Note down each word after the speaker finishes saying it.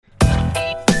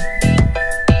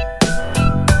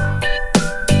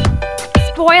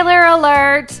Spoiler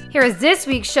alert! Here is this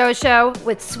week's show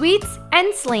with Sweets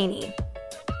and Slaney.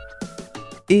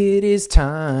 It is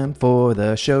time for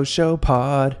the show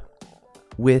pod.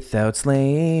 Without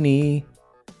Slaney,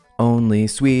 only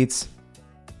Sweets.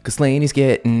 'Cause Slaney's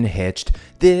getting hitched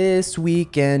this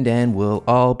weekend and we'll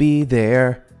all be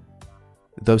there.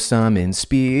 Though some in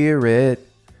spirit,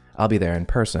 I'll be there in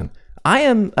person. I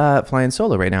am flying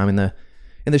solo right now. I'm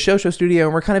in the show studio,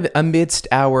 and we're kind of amidst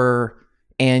our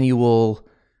annual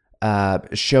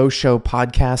show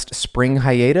podcast spring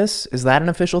hiatus. Is that an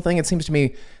official thing? It seems to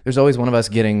me there's always one of us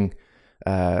getting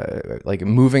like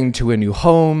moving to a new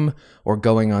home or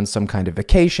going on some kind of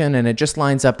vacation, and it just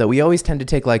lines up that we always tend to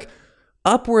take like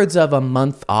upwards of a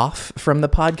month off from the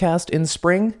podcast in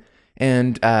spring.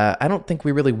 And I don't think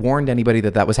we really warned anybody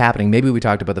that was happening. Maybe we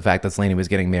talked about the fact that Slaney was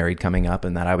getting married coming up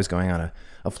and that I was going on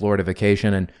a Florida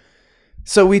vacation. And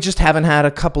so we just haven't had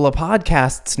a couple of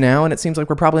podcasts now, and it seems like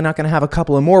we're probably not going to have a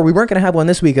couple of more. We weren't going to have one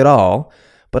this week at all,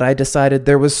 but I decided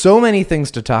there was so many things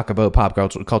to talk about pop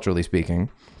culturally speaking,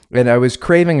 and I was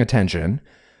craving attention.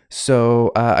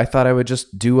 So I thought I would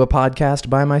just do a podcast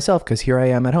by myself because here I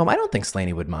am at home. I don't think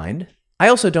Slaney would mind. I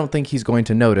also don't think he's going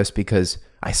to notice because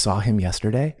I saw him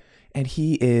yesterday. And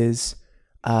he is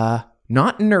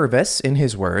not nervous, in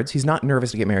his words. He's not nervous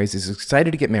to get married. He's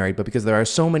excited to get married, but because there are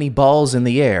so many balls in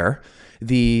the air,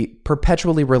 the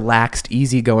perpetually relaxed,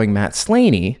 easygoing Matt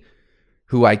Slaney,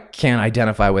 who I can't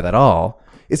identify with at all,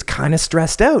 is kind of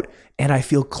stressed out. And I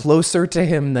feel closer to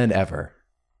him than ever.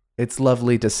 It's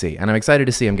lovely to see. And I'm excited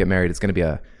to see him get married. It's going to be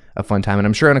a fun time. And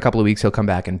I'm sure in a couple of weeks he'll come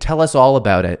back and tell us all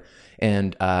about it.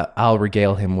 And I'll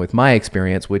regale him with my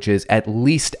experience, which is at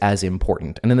least as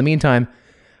important. And in the meantime,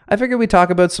 I figured we'd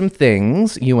talk about some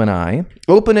things, you and I,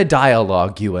 open a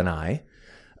dialogue, you and I,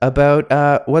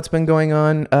 about what's been going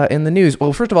on in the news.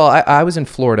 Well, first of all, I was in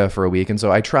Florida for a week, and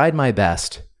so I tried my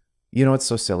best. You know what's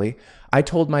so silly? I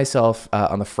told myself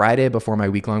on the Friday before my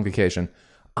week-long vacation,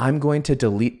 I'm going to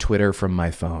delete Twitter from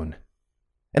my phone.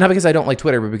 And not because I don't like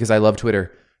Twitter, but because I love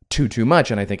Twitter too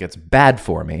much, and I think it's bad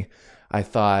for me. I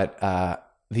thought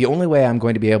the only way I'm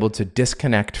going to be able to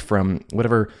disconnect from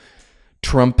whatever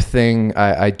Trump thing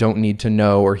I don't need to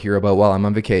know or hear about while I'm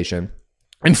on vacation,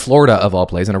 in Florida of all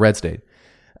places, in a red state,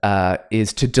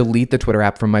 is to delete the Twitter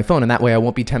app from my phone. And that way I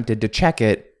won't be tempted to check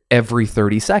it every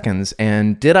 30 seconds.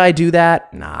 And did I do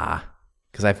that? Nah,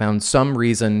 because I found some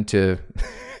reason to,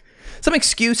 some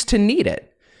excuse to need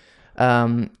it.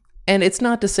 And it's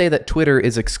not to say that Twitter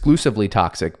is exclusively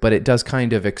toxic, but it does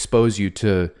kind of expose you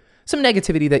to some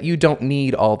negativity that you don't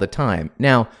need all the time.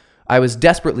 Now, I was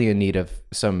desperately in need of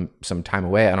some time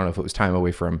away. I don't know if it was time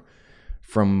away from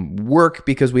work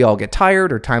because we all get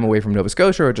tired, or time away from Nova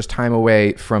Scotia, or just time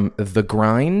away from the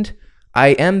grind. I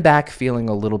am back feeling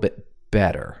a little bit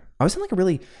better. I was in like a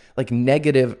really like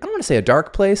negative, I don't want to say a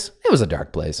dark place. It was a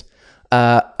dark place.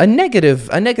 A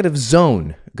negative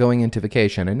zone going into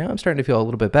vacation. And now I'm starting to feel a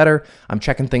little bit better. I'm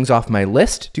checking things off my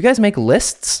list. Do you guys make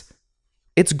lists?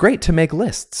 It's great to make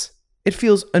lists. It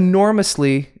feels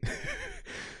enormously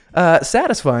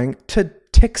satisfying to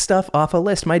tick stuff off a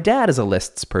list. My dad is a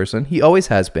lists person. He always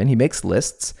has been. He makes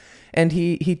lists and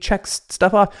he checks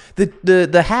stuff off.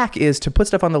 The hack is to put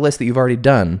stuff on the list that you've already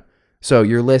done. So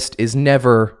your list is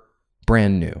never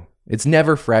brand new. It's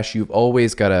never fresh. You've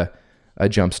always got a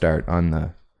jump start on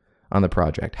the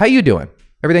project. How you doing?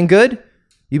 Everything good?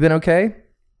 You been okay?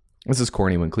 This is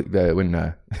corny when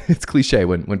it's cliche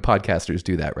when podcasters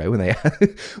do that, right? When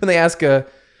they ask a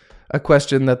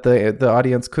question that the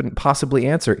audience couldn't possibly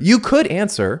answer. You could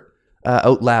answer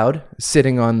out loud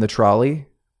sitting on the trolley,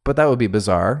 but that would be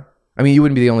bizarre. I mean, you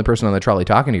wouldn't be the only person on the trolley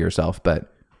talking to yourself,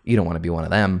 but you don't want to be one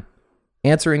of them.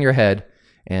 Answer in your head,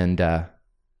 and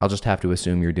I'll just have to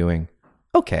assume you're doing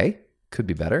okay. Could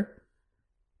be better.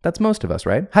 That's most of us,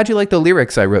 right? How'd you like the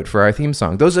lyrics I wrote for our theme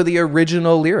song? Those are the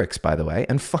original lyrics, by the way.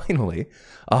 And finally,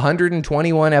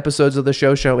 121 episodes of the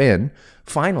show in,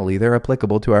 finally, they're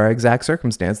applicable to our exact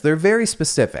circumstance. They're very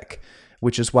specific,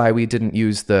 which is why we didn't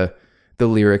use the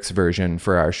lyrics version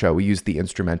for our show. We used the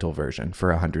instrumental version for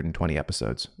 120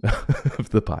 episodes of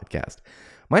the podcast.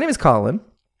 My name is Colin.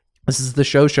 This is the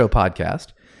show podcast.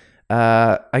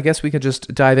 I guess we could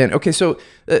just dive in. Okay, so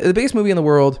the biggest movie in the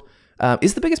world...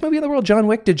 is the biggest movie in the world John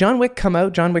Wick? Did John Wick come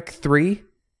out? John Wick 3?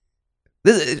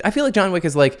 I feel like John Wick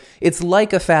is like, it's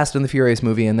like a Fast and the Furious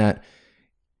movie in that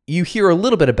you hear a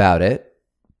little bit about it.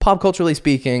 Pop culturally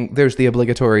speaking, there's the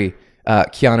obligatory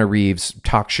Keanu Reeves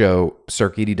talk show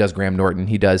circuit. He does Graham Norton.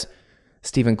 He does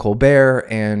Stephen Colbert,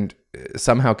 and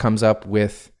somehow comes up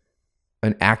with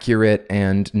an accurate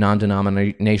and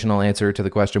non-denominational answer to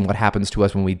the question, what happens to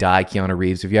us when we die, Keanu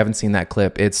Reeves? If you haven't seen that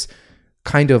clip, it's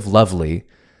kind of lovely.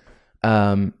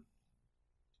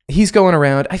 He's going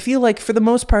around. I feel like for the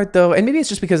most part, though, and maybe it's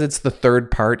just because it's the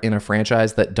third part in a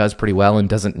franchise that does pretty well and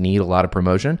doesn't need a lot of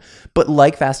promotion. But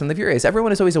like Fast and the Furious,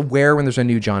 everyone is always aware when there's a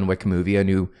new John Wick movie, a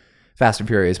new Fast and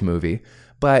Furious movie,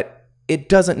 but it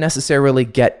doesn't necessarily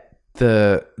get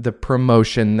the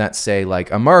promotion that, say,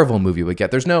 like a Marvel movie would get.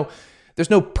 There's no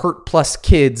Pert Plus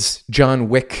Kids John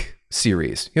Wick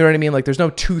series. You know what I mean? Like there's no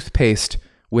toothpaste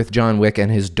with John Wick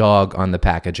and his dog on the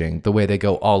packaging, the way they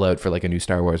go all out for like a new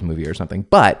Star Wars movie or something.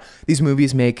 But these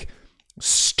movies make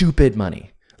stupid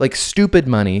money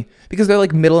because they're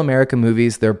like middle America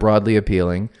movies. They're broadly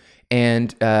appealing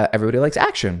and everybody likes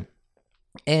action.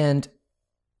 And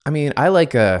I mean, I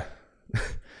like a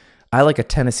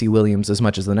Tennessee Williams as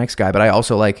much as the next guy, but I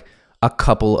also like a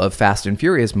couple of Fast and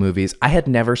Furious movies. I had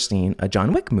never seen a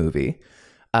John Wick movie.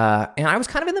 And I was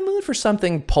kind of in the mood for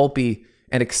something pulpy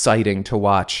and exciting to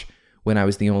watch when I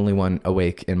was the only one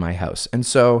awake in my house. And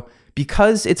so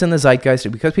because it's in the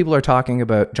zeitgeist, because people are talking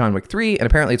about John Wick 3, and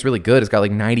apparently it's really good, it's got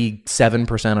like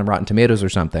 97% on Rotten Tomatoes or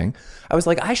something, I was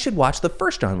like, I should watch the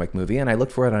first John Wick movie. And I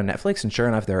looked for it on Netflix, and sure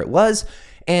enough, there it was.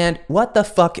 And what the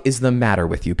fuck is the matter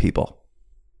with you people?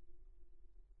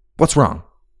 What's wrong?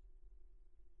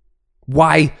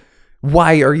 Why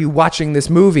are you watching this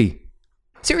movie?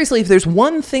 Seriously, if there's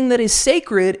one thing that is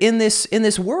sacred in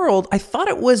this world, I thought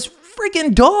it was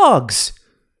friggin' dogs.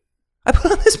 I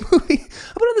put on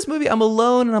this movie. I'm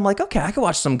alone, and I'm like, okay, I can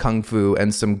watch some kung fu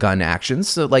and some gun action,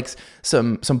 so like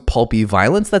some pulpy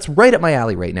violence. That's right up my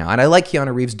alley right now. And I like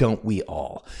Keanu Reeves, don't we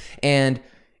all? And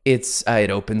it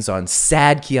opens on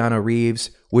sad Keanu Reeves,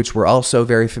 which we're also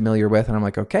very familiar with. And I'm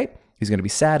like, okay, he's going to be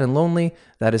sad and lonely.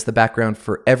 That is the background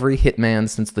for every hitman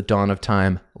since the dawn of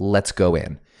time. Let's go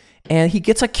in. And he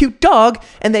gets a cute dog,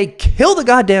 and they kill the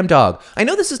goddamn dog. I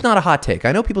know this is not a hot take.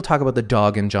 I know people talk about the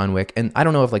dog in John Wick, and I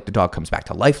don't know if like the dog comes back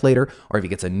to life later, or if he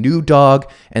gets a new dog,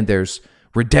 and there's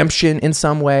redemption in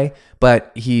some way.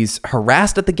 But he's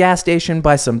harassed at the gas station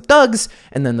by some thugs,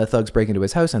 and then the thugs break into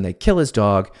his house, and they kill his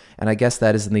dog. And I guess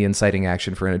that is in the inciting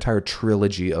action for an entire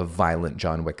trilogy of violent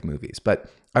John Wick movies.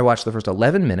 But I watched the first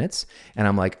 11 minutes, and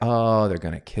I'm like, oh, they're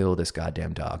going to kill this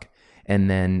goddamn dog.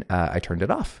 And then I turned it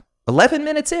off. 11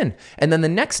 minutes in. And then the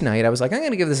next night, I was like, I'm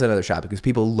going to give this another shot because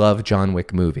people love John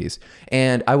Wick movies.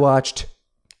 And I watched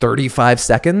 35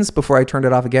 seconds before I turned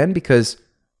it off again because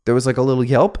there was like a little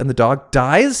yelp and the dog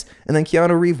dies. And then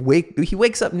Keanu Reeves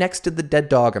wakes up next to the dead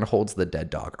dog and holds the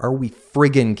dead dog. Are we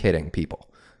friggin' kidding, people?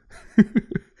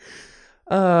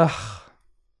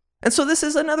 And so this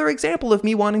is another example of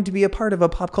me wanting to be a part of a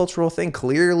pop cultural thing.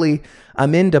 Clearly,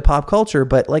 I'm into pop culture,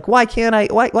 but like, why can't I?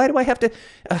 Why do I have to?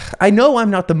 I know I'm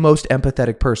not the most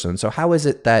empathetic person. So how is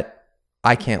it that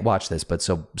I can't watch this, but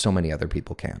so many other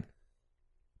people can?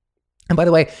 And by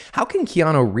the way, how can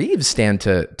Keanu Reeves stand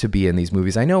to be in these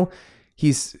movies? I know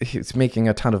he's making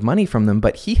a ton of money from them,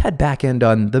 but he had back end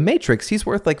on The Matrix. He's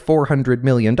worth like $400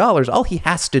 million. All he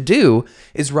has to do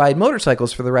is ride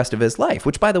motorcycles for the rest of his life,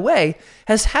 which, by the way,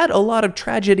 has had a lot of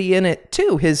tragedy in it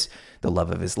too. The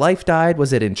love of his life died.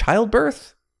 Was it in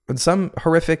childbirth? In some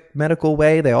horrific medical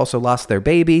way. They also lost their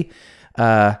baby.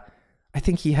 I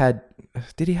think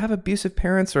did he have abusive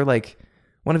parents, or like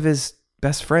one of his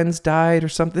best friends died or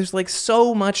something? There's like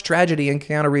so much tragedy in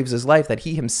Keanu Reeves' life that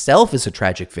he himself is a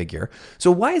tragic figure. So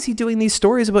why is he doing these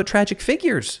stories about tragic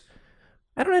figures?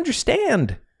 I don't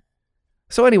understand.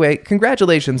 So anyway,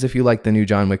 congratulations if you like the new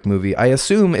John Wick movie. I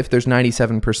assume if there's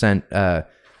 97% of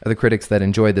the critics that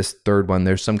enjoy this third one,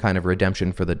 there's some kind of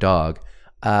redemption for the dog.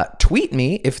 Tweet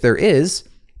me if there is,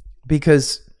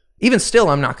 because even still,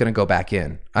 I'm not going to go back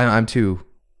in. I'm too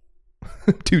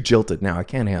jilted now. I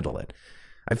can't handle it.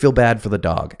 I feel bad for the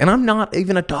dog. And I'm not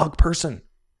even a dog person.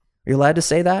 Are you allowed to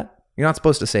say that? You're not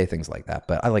supposed to say things like that.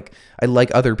 But I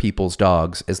like other people's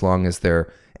dogs as long as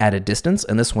they're at a distance.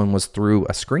 And this one was through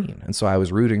a screen. And so I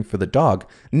was rooting for the dog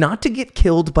not to get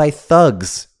killed by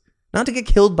thugs, not to get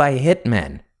killed by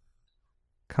hitmen.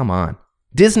 Come on.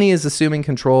 Disney is assuming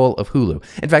control of Hulu.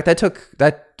 In fact, that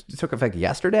took effect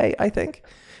yesterday, I think.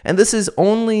 And this is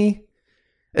only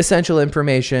essential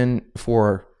information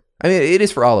for... I mean, it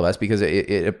is for all of us because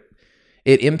it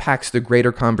impacts the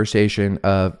greater conversation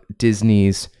of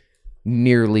Disney's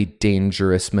nearly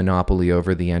dangerous monopoly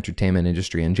over the entertainment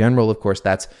industry in general. Of course,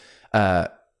 that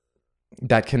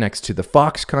connects to the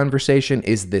Fox conversation.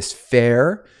 Is this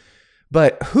fair?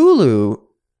 But Hulu's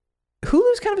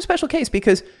kind of a special case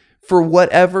because for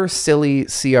whatever silly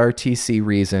CRTC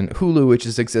reason, Hulu, which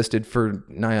has existed for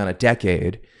nigh on a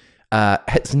decade,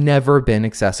 has never been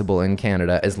accessible in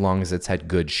Canada as long as it's had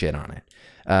good shit on it.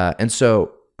 And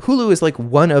so Hulu is like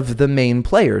one of the main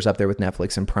players up there with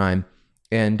Netflix and Prime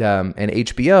and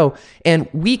HBO, and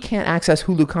we can't access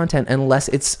Hulu content unless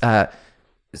it's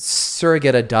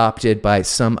surrogate adopted by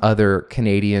some other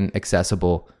Canadian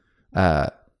accessible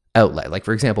outlet. Like,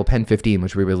 for example, Pen 15,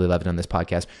 which we really loved on this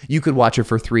podcast. You could watch it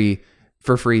for free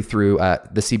through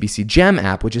the CBC Gem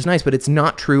app, which is nice, but it's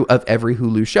not true of every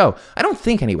Hulu show. I don't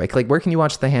think anyway. Like, where can you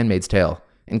watch The Handmaid's Tale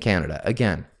in Canada?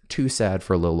 Again, too sad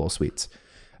for Lil Sweets.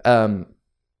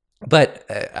 But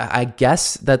I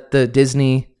guess that the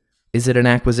Disney, is it an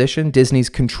acquisition? Disney's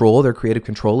control, their creative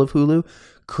control of Hulu,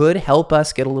 could help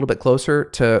us get a little bit closer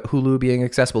to Hulu being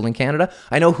accessible in Canada.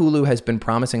 I know Hulu has been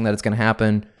promising that it's going to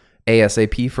happen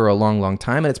ASAP for a long, long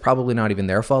time, and it's probably not even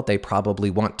their fault. They probably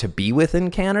want to be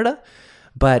within Canada,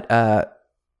 but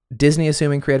Disney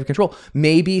assuming creative control.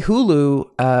 Maybe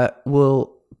Hulu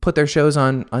will put their shows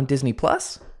on Disney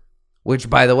Plus, which,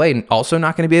 by the way, also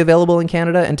not going to be available in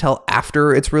Canada until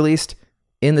after it's released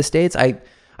in the States.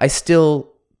 I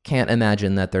still can't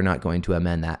imagine that they're not going to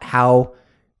amend that. How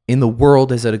in the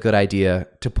world is it a good idea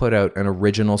to put out an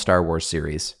original Star Wars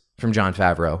series from Jon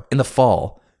Favreau in the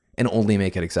fall and only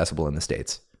make it accessible in the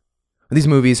States? These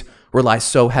movies rely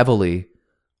so heavily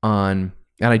on,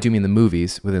 and I do mean the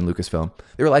movies within Lucasfilm,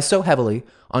 they rely so heavily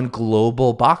on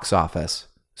global box office.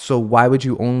 So why would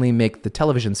you only make the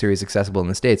television series accessible in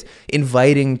the States?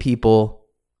 Inviting people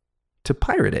to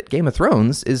pirate it. Game of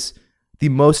Thrones is the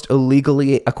most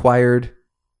illegally acquired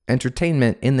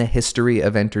entertainment in the history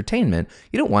of entertainment.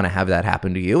 You don't want to have that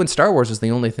happen to you. And Star Wars is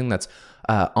the only thing that's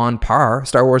on par.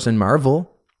 Star Wars and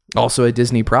Marvel, also a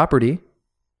Disney property.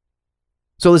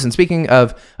 So listen, speaking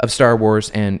of Star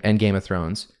Wars and Game of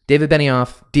Thrones, David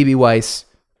Benioff, D.B. Weiss,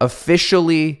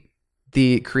 officially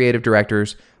the creative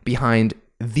directors behind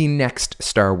the next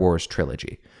Star Wars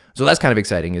trilogy. So that's kind of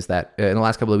exciting, is that in the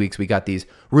last couple of weeks, we got these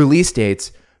release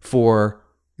dates for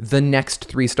the next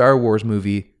 3 Star Wars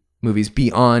movies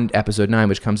beyond Episode 9,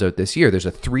 which comes out this year. There's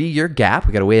a 3-year gap.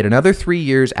 We got to wait another 3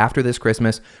 years after this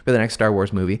Christmas for the next Star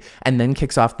Wars movie, and then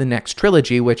kicks off the next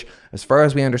trilogy, which, as far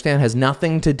as we understand, has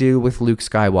nothing to do with Luke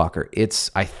Skywalker.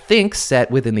 It's, I think, set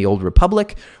within the Old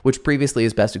Republic, which previously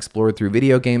is best explored through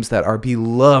video games that are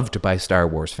beloved by Star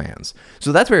Wars fans.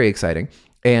 So that's very exciting,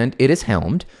 and it is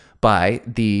helmed by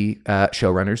the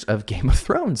showrunners of Game of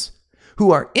Thrones,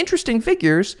 who are interesting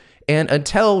figures, and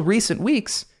until recent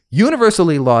weeks,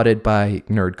 universally lauded by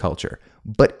nerd culture.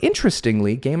 But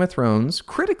interestingly, Game of Thrones,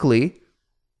 critically,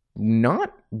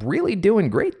 not really doing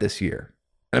great this year.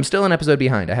 And I'm still an episode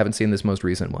behind. I haven't seen this most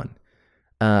recent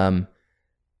one.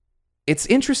 It's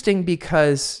interesting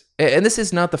because, and this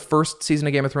is not the first season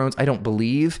of Game of Thrones, I don't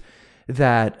believe,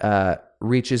 that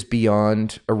reaches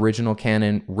beyond original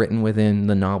canon written within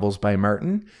the novels by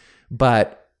Martin.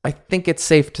 But I think it's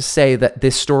safe to say that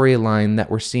this storyline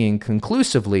that we're seeing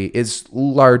conclusively is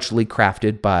largely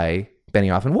crafted by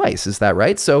Benioff and Weiss. Is that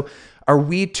right? So are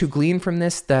we to glean from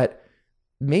this that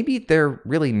maybe they're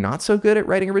really not so good at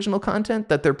writing original content,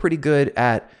 that they're pretty good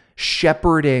at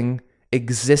shepherding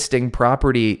existing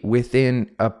property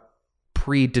within a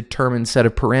predetermined set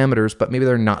of parameters, but maybe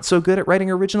they're not so good at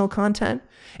writing original content?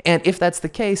 And if that's the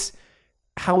case,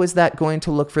 how is that going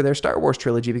to look for their Star Wars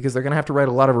trilogy? Because they're going to have to write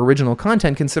a lot of original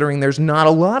content, considering there's not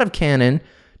a lot of canon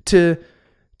to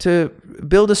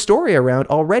build a story around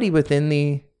already within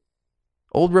the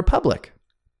Old Republic.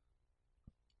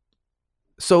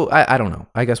 So I don't know.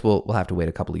 I guess we'll have to wait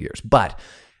a couple of years. But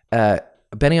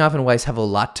Benioff and Weiss have a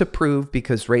lot to prove,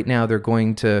 because right now they're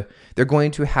going to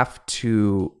have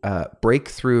to break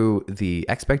through the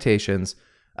expectations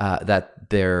that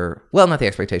they're, well, not the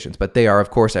expectations, but they are, of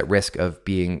course, at risk of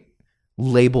being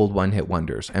labeled one-hit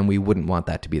wonders, and we wouldn't want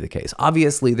that to be the case.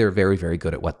 Obviously, they're very, very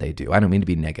good at what they do. I don't mean to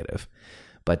be negative,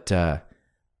 but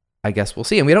I guess we'll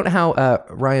see. And we don't know how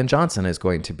Rian Johnson is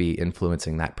going to be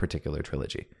influencing that particular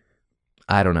trilogy.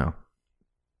 I don't know.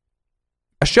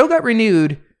 A show got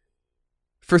renewed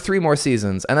for 3 more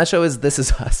seasons, and that show is This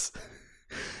Is Us,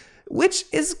 which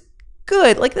is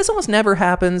good. Like, this almost never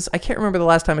happens. I can't remember the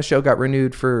last time a show got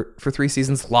renewed for 3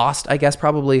 seasons. Lost, I guess,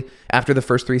 probably after the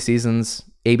first 3 seasons,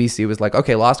 ABC was like,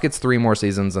 okay, Lost gets 3 more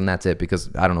seasons and that's it, because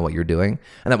I don't know what you're doing.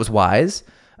 And that was wise.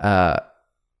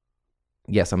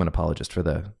 Yes, I'm an apologist for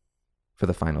the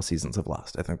final seasons of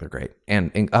Lost. I think they're great.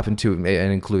 And up into and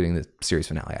including the series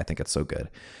finale. I think it's so good.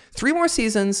 3 more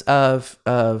seasons of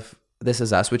This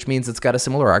Is Us, which means it's got a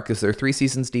similar arc, because they're 3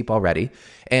 seasons deep already.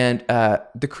 And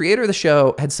the creator of the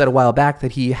show had said a while back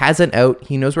that he has an out.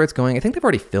 He knows where it's going. I think they've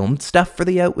already filmed stuff for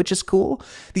the out, which is cool.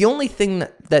 The only thing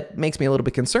that makes me a little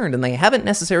bit concerned, and they haven't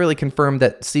necessarily confirmed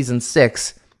that season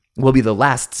 6 will be the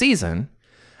last season.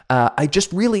 I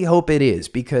just really hope it is,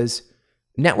 because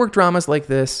network dramas like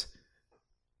this,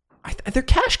 they're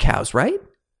cash cows, right?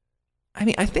 I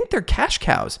mean, I think they're cash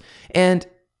cows. And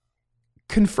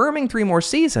confirming 3 more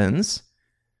seasons,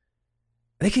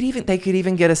 they could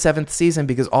even get a 7th season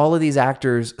because all of these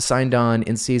actors signed on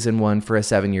in season 1 for a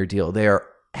 7-year deal. They are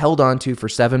held on to for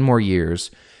 7 more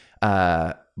years.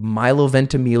 Milo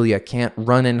Ventimiglia can't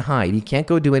run and hide. He can't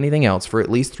go do anything else for at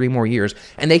least 3 more years.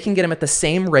 And they can get him at the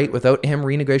same rate without him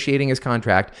renegotiating his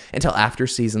contract until after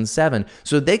season 7.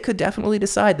 So they could definitely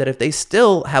decide that if they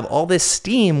still have all this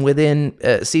steam within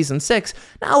season 6,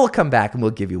 now we'll come back and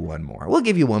we'll give you one more. We'll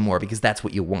give you one more because that's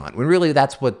what you want. When really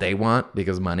that's what they want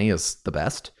because money is the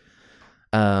best.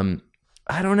 I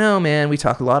don't know, man. We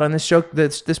talk a lot on this show,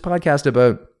 this podcast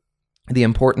about the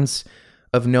importance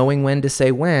of knowing when to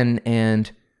say when,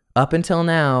 and up until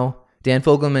now, Dan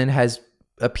Fogelman has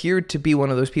appeared to be one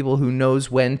of those people who knows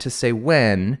when to say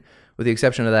when, with the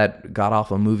exception of that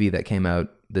god-awful movie that came out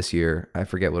this year. I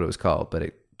forget what it was called, but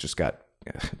it just got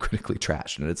critically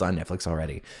trashed, and it's on Netflix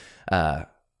already. I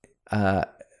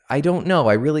don't know.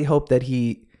 I really hope that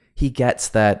he gets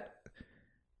that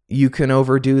you can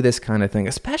overdo this kind of thing,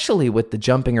 especially with the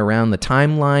jumping around the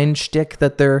timeline shtick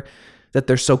that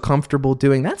they're so comfortable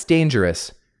doing. That's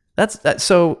dangerous.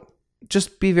 So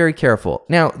just be very careful.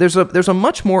 Now, there's a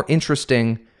much more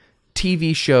interesting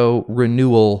TV show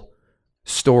renewal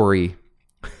story.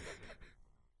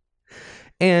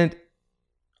 And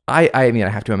I mean, I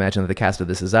have to imagine that the cast of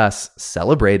This Is Us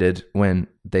celebrated when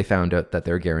they found out that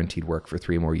they're guaranteed work for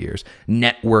 3 more years.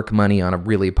 Network money on a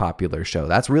really popular show.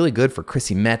 That's really good for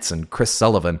Chrissy Metz and Chris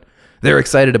Sullivan. They're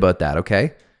excited about that,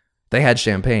 okay? They had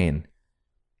champagne.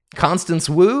 Constance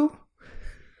Wu?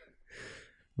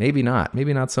 Maybe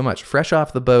not so much. Fresh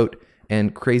Off the Boat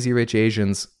and Crazy Rich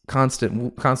Asians,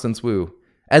 Constance Wu.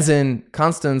 As in,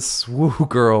 Constance Wu,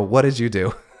 girl, what did you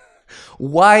do?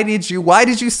 Why did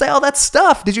you say all that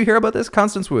stuff? Did you hear about this?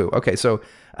 Constance Wu. Okay, so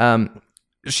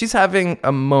she's having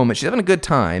a moment. She's having a good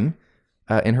time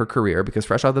in her career because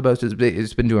Fresh Off the Boat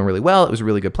has been doing really well. It was a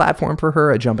really good platform for her,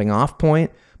 a jumping off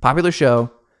point, popular show.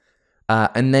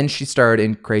 And then she starred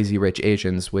in Crazy Rich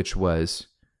Asians, which was...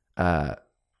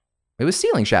 it was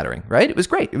ceiling shattering, right? It was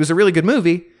great. It was a really good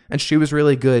movie, and she was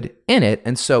really good in it.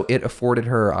 And so it afforded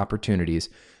her opportunities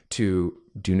to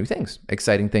do new things,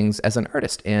 exciting things as an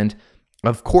artist. And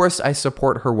of course, I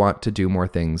support her want to do more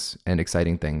things and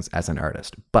exciting things as an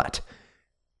artist. But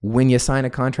when you sign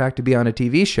a contract to be on a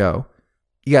TV show,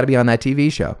 you got to be on that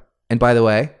TV show. And by the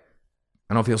way,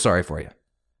 I don't feel sorry for you.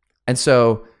 And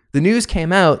so the news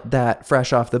came out that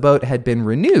Fresh Off the Boat had been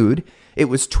renewed. It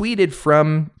was tweeted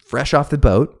from Fresh Off the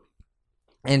Boat.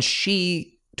 And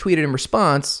she tweeted in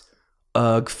response,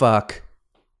 ugh, fuck,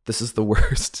 this is the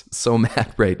worst, so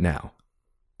mad right now.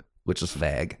 Which is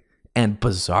vague and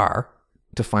bizarre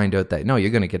to find out that, no, you're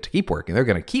going to get to keep working. They're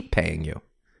going to keep paying you.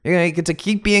 You're going to get to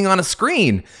keep being on a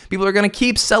screen. People are going to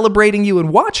keep celebrating you and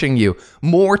watching you.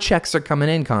 More checks are coming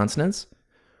in, Constance.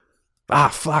 Ah,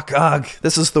 fuck, ugh,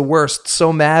 this is the worst,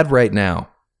 so mad right now.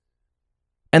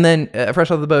 And then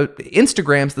Fresh Off the Boat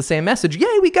Instagrams the same message.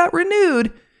 Yay, we got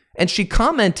renewed. And she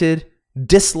commented,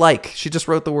 dislike. She just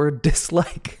wrote the word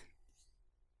dislike.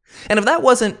 And if that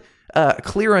wasn't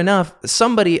clear enough,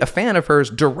 somebody, a fan of hers,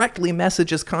 directly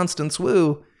messages Constance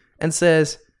Wu and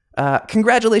says,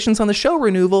 congratulations on the show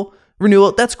renewal.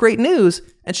 That's great news.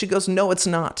 And she goes, no, it's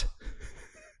not.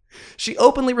 She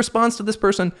openly responds to this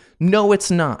person, no, it's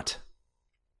not.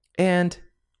 And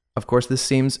of course, this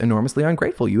seems enormously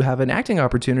ungrateful. You have an acting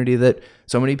opportunity that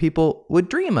so many people would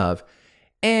dream of.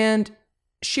 And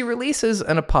she releases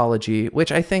an apology,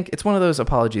 which I think it's one of those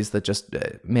apologies that just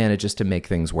manages to make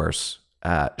things worse.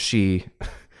 She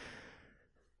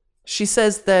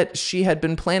says that she had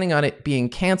been planning on it being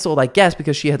canceled, I guess,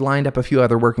 because she had lined up a few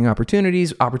other working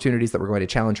opportunities that were going to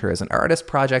challenge her as an artist,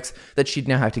 projects that she'd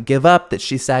now have to give up, that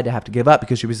she's sad to have to give up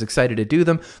because she was excited to do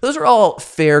them. Those are all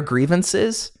fair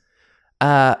grievances,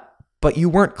 but you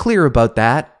weren't clear about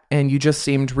that, and you just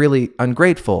seemed really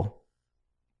ungrateful.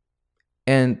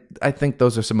 And I think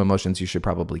those are some emotions you should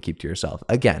probably keep to yourself.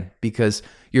 Again, because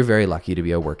you're very lucky to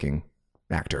be a working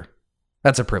actor.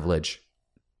 That's a privilege.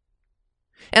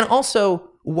 And also,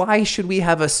 why should we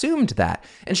have assumed that?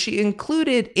 And she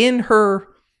included in her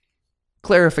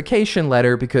clarification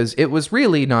letter, because it was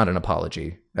really not an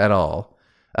apology at all.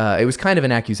 It was kind of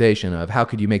an accusation of, how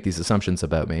could you make these assumptions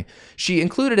about me? She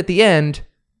included at the end,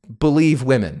 believe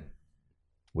women,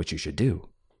 which you should do.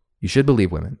 You should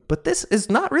believe women. But this is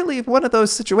not really one of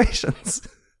those situations.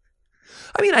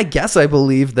 I mean, I guess I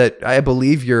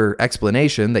believe your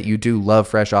explanation that you do love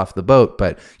Fresh Off the Boat,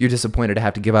 but you're disappointed to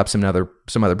have to give up some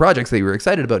other projects that you were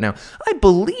excited about now. I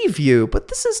believe you, but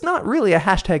this is not really a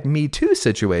hashtag Me Too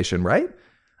situation, right?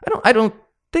 I don't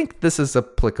think this is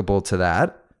applicable to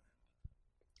that.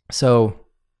 So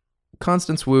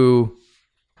Constance Wu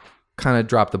kind of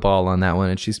dropped the ball on that one,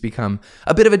 and she's become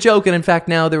a bit of a joke. And in fact,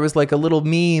 now there was like a little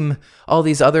meme. All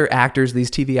these other actors,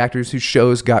 these TV actors whose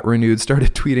shows got renewed,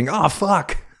 started tweeting, "Oh,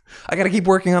 fuck, I got to keep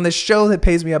working on this show that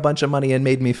pays me a bunch of money and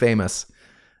made me famous."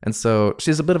 And so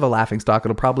she's a bit of a laughingstock.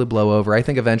 It'll probably blow over. I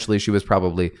think eventually she was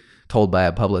probably told by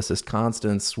a publicist,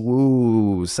 "Constance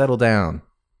Wu, settle down.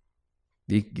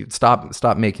 You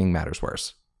stop making matters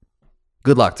worse."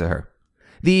 Good luck to her.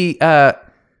 The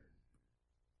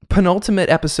penultimate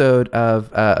episode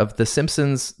of The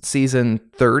Simpsons season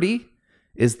 30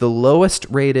 is the lowest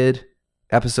rated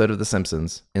episode of The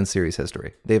Simpsons in series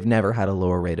history. They've never had a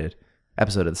lower rated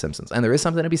episode of The Simpsons. And there is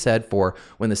something to be said for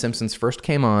when The Simpsons first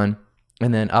came on,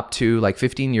 and then up to like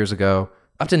 15 years ago,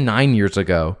 up to 9 years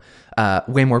ago,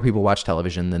 way more people watch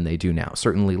television than they do now.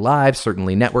 Certainly live,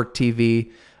 certainly network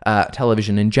TV,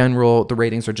 television in general. The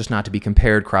ratings are just not to be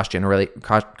compared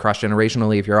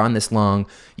cross-generationally. If you're on this long,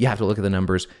 you have to look at the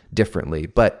numbers differently.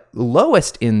 But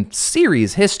lowest in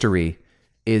series history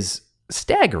is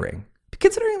staggering,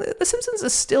 considering The Simpsons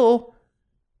is still,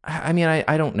 I mean,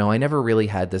 I don't know. I never really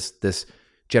had this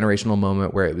generational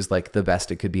moment where it was like the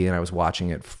best it could be, and I was watching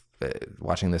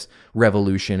this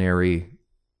revolutionary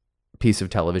piece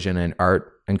of television and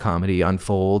art and comedy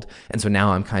unfold. And so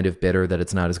now I'm kind of bitter that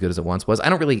it's not as good as it once was. I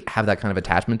don't really have that kind of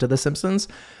attachment to The Simpsons,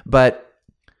 but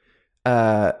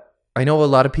I know a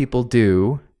lot of people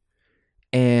do.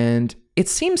 And it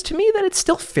seems to me that it's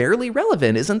still fairly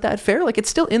relevant. Isn't that fair? Like, it's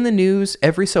still in the news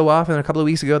every so often. A couple of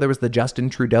weeks ago, there was the Justin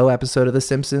Trudeau episode of The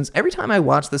Simpsons. Every time I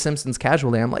watch The Simpsons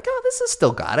casually, I'm like, oh, this has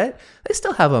still got it. They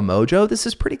still have a mojo. This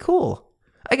is pretty cool.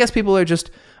 I guess people are just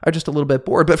a little bit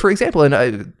bored. But for example,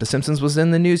 The Simpsons was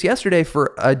in the news yesterday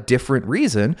for a different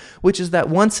reason, which is that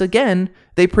once again,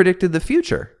 they predicted the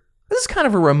future. This is kind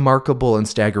of a remarkable and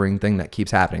staggering thing that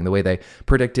keeps happening. The way they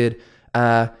predicted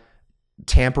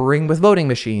tampering with voting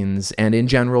machines, and in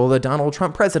general, the Donald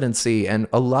Trump presidency, and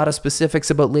a lot of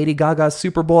specifics about Lady Gaga's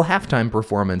Super Bowl halftime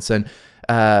performance. And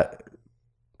I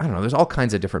don't know, there's all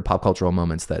kinds of different pop cultural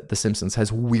moments that The Simpsons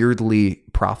has weirdly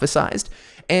prophesized.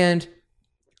 And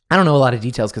I don't know a lot of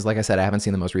details because, like I said, I haven't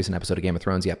seen the most recent episode of Game of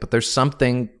Thrones yet, but there's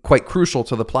something quite crucial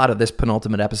to the plot of this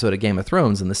penultimate episode of Game of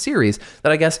Thrones in the series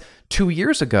that I guess 2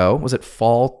 years ago, was it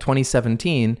fall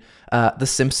 2017, The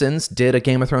Simpsons did a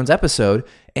Game of Thrones episode,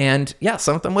 and yeah,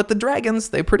 something with the dragons,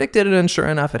 they predicted it, and sure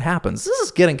enough, it happens. This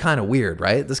is getting kind of weird,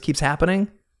 right? This keeps happening.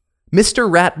 Mr.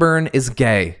 Ratburn is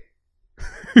gay.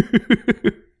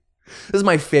 This is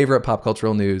my favorite pop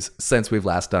cultural news since we've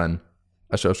last done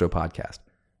a show podcast.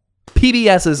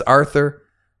 PBS's Arthur,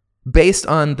 based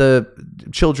on the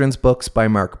children's books by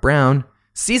Mark Brown,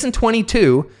 season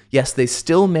 22, yes, they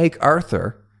still make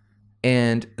Arthur,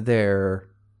 and their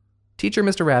teacher,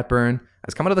 Mr. Ratburn,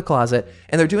 has come out of the closet,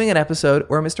 and they're doing an episode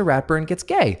where Mr. Ratburn gets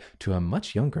gay to a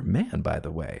much younger man, by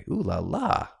the way. Ooh la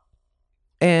la.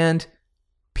 And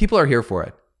people are here for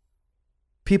it.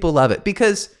 People love it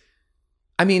because,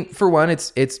 I mean, for one,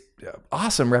 it's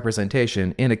awesome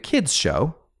representation in a kids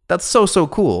show. That's so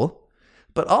cool.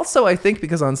 But also, I think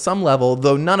because on some level,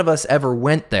 though none of us ever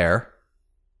went there,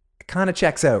 it kind of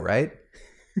checks out, right?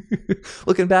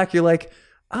 Looking back, you're like,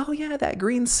 oh yeah, that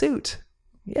green suit.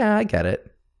 Yeah, I get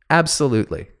it.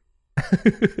 Absolutely.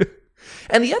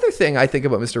 And the other thing I think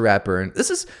about Mr. Ratburn,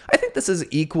 I think this is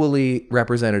equally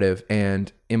representative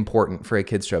and important for a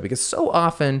kids show, because so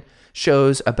often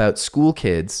shows about school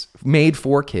kids, made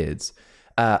for kids,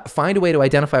 find a way to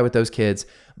identify with those kids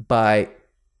by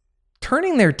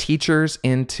turning their teachers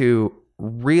into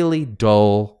really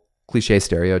dull cliche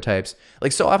stereotypes.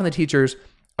 Like, so often the teachers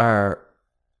are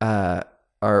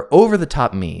over the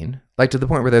top mean, like to the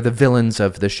point where they're the villains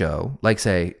of the show, like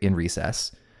say in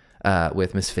Recess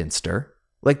with Miss Finster.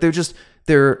 Like they're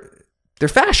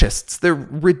fascists. They're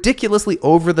ridiculously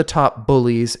over the top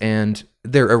bullies, and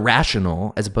they're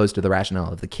irrational as opposed to the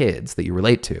rationale of the kids that you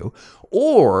relate to.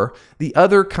 Or the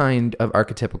other kind of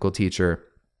archetypical teacher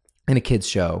in a kids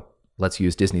show, let's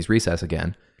use Disney's Recess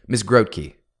again, Miss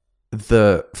Grotke,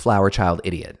 the flower child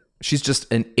idiot. She's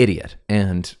just an idiot,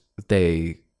 and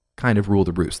they kind of rule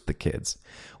the roost, the kids.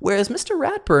 Whereas Mr.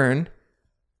 Ratburn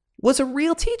was a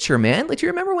real teacher, man. Like, do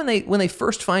you remember when they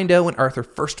first find out, when Arthur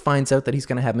first finds out that he's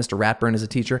going to have Mr. Ratburn as a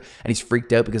teacher, and he's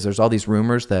freaked out because there's all these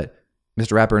rumors that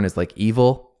Mr. Ratburn is like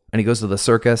evil, and he goes to the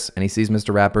circus and he sees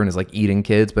Mr. Ratburn is like eating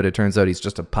kids, but it turns out he's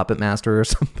just a puppet master or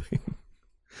something.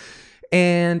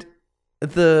 And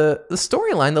the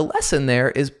storyline, the lesson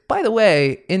there is, by the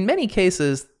way, in many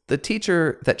cases, the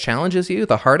teacher that challenges you,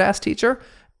 the hard-ass teacher,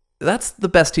 that's the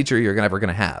best teacher you're ever going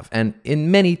to have. And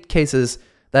in many cases,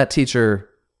 that teacher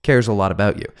cares a lot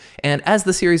about you. And as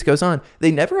the series goes on,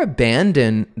 they never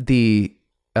abandon the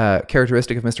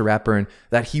characteristic of Mr. Ratburn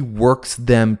that he works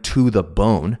them to the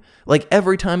bone. Like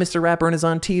every time Mr. Ratburn is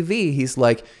on TV, he's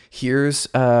like, here's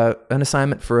an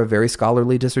assignment for a very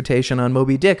scholarly dissertation on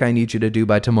Moby Dick I need you to do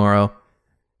by tomorrow.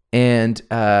 And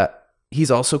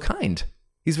he's also kind.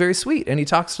 He's very sweet, and he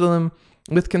talks to them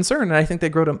with concern, and I think they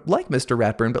grow to like Mr.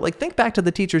 Ratburn. But like, think back to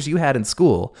the teachers you had in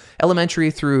school,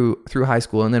 elementary through high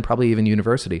school, and then probably even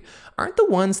university. Aren't the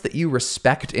ones that you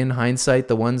respect in hindsight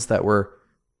the ones that were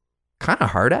kind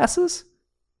of hard asses?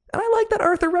 And I like that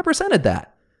Arthur represented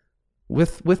that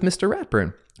with Mr.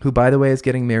 Ratburn, who, by the way, is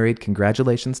getting married.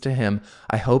 Congratulations to him.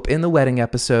 I hope in the wedding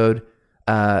episode,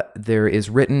 there is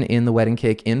written in the wedding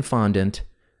cake in fondant,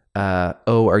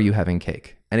 oh, are you having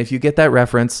cake? And if you get that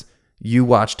reference, you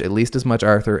watched at least as much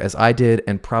Arthur as I did,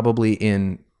 and probably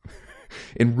in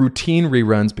routine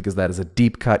reruns, because that is a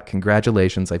deep cut.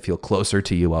 Congratulations. I feel closer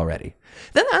to you already.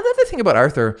 Then another thing about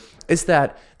Arthur is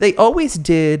that they always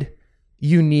did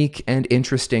unique and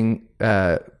interesting,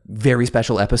 very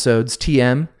special episodes,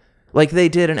 TM. Like they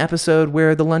did an episode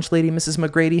where the lunch lady, Mrs.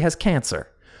 McGrady, has cancer.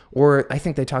 Or I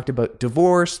think they talked about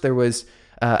divorce. There was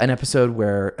an episode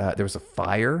where there was a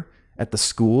fire at the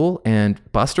school, and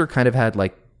Buster kind of had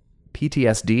like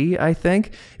PTSD, I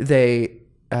think. They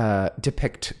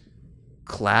depict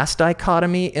class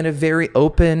dichotomy in a very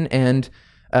open and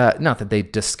not that they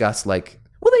discuss like,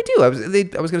 well, they do. I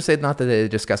was going to say not that they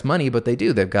discuss money, but they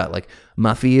do. They've got like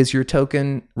Muffy is your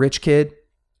token rich kid.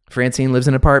 Francine lives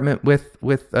in an apartment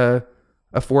with a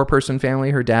 4-person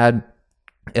family. Her dad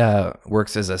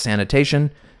works as a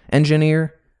sanitation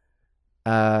engineer.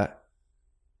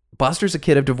 Buster's a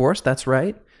kid of divorce. That's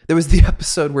right. There was the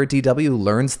episode where DW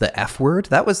learns the F word.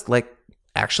 That was like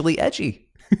actually edgy.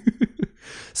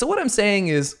 So what I'm saying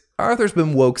is Arthur's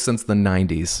been woke since the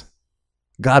 90s.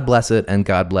 God bless it, and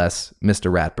God bless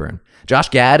Mr. Ratburn. Josh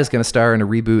Gad is going to star in a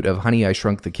reboot of Honey, I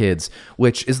Shrunk the Kids,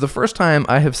 which is the first time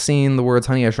I have seen the words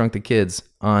Honey, I Shrunk the Kids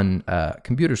on a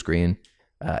computer screen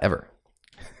ever.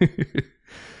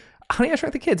 Honey, I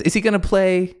Shrunk the Kids. Is he going to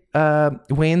play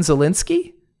Wayne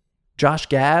Zelinsky? Josh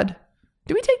Gad?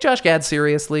 Do we take Josh Gad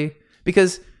seriously?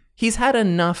 Because he's had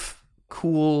enough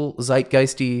cool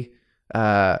zeitgeisty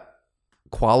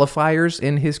qualifiers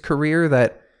in his career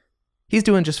that he's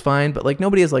doing just fine. But like,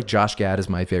 nobody is like Josh Gad is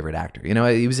my favorite actor. You know,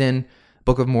 he was in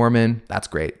Book of Mormon. That's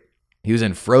great. He was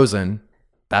in Frozen.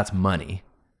 That's money.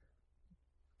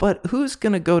 But who's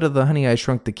going to go to the Honey, I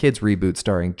Shrunk the Kids reboot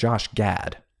starring Josh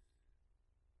Gad?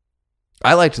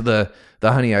 I liked the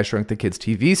Honey, I Shrunk the Kids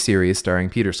TV series starring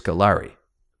Peter Scolari.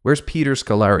 Where's Peter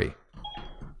Scolari?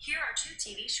 Here are 2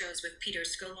 TV shows with Peter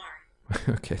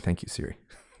Scolari. Okay, thank you, Siri.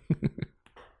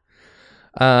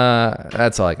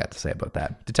 That's all I got to say about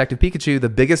that. Detective Pikachu, the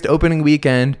biggest opening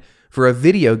weekend for a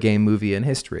video game movie in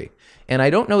history. And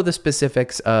I don't know the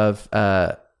specifics of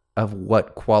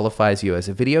what qualifies you as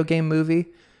a video game movie,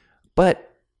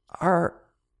 but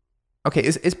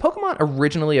is Pokemon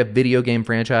originally a video game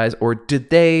franchise, or did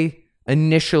they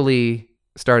initially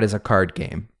start as a card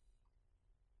game?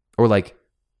 Or like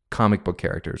comic book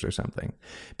characters or something?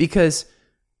 Because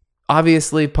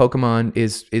obviously Pokemon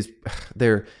is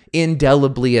they're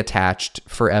indelibly attached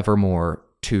forevermore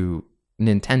to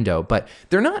Nintendo, but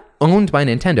they're not owned by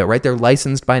Nintendo, right? They're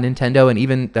licensed by Nintendo, and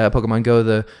even Pokemon Go,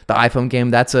 the iPhone game,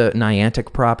 that's a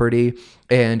Niantic property.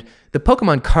 And the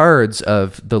Pokemon cards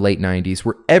of the late 90s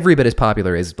were every bit as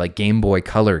popular as like Game Boy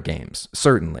Color games,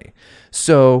 certainly.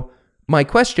 So my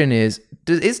question is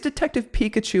Detective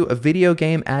Pikachu a video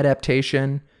game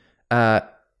adaptation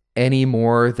any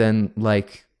more than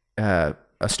like a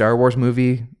Star Wars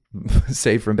movie,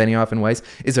 say from Benioff and Weiss,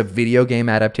 is a video game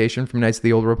adaptation from Knights of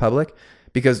the Old Republic?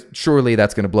 Because surely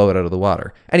that's going to blow it out of the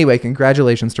water. Anyway,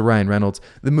 congratulations to Ryan Reynolds.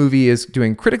 The movie is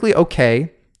doing critically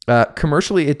okay.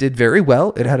 Commercially, it did very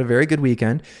well. It had a very good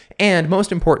weekend. And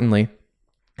most importantly,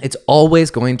 it's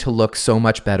always going to look so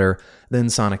much better than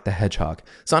Sonic the Hedgehog.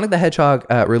 Sonic the Hedgehog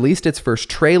released its first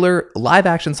trailer,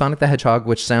 live-action Sonic the Hedgehog,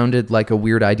 which sounded like a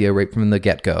weird idea right from the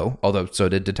get-go, although so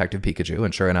did Detective Pikachu,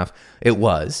 and sure enough, it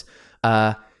was.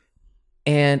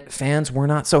 And fans were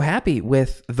not so happy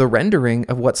with the rendering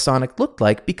of what Sonic looked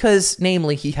like because,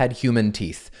 namely, he had human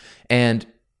teeth. And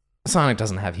Sonic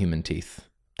doesn't have human teeth.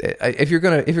 If you're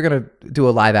gonna do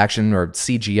a live action or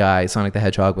CGI Sonic the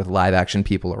Hedgehog with live action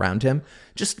people around him,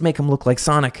 just make him look like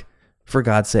Sonic, for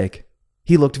God's sake.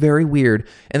 He looked very weird,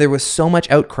 and there was so much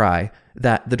outcry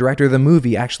that the director of the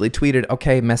movie actually tweeted,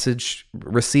 "Okay, message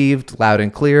received loud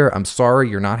and clear. I'm sorry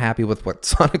you're not happy with what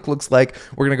Sonic looks like.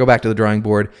 We're gonna go back to the drawing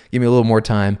board. Give me a little more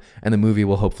time, and the movie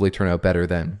will hopefully turn out better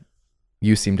than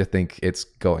you seem to think it's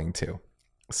going to."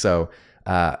 So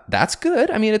that's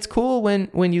good. I mean, it's cool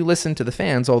when you listen to the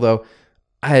fans, although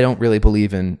I don't really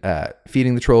believe in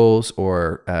feeding the trolls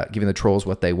or giving the trolls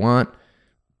what they want.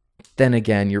 Then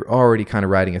again, you're already kind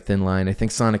of riding a thin line. I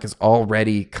think Sonic is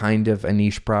already kind of a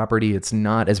niche property. It's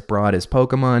not as broad as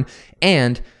Pokemon.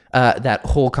 And that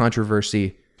whole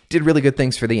controversy did really good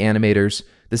things for the animators,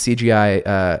 the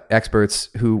CGI experts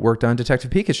who worked on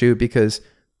Detective Pikachu, because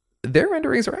their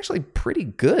renderings are actually pretty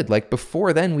good. Like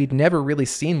before then, we'd never really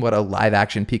seen what a live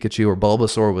action Pikachu or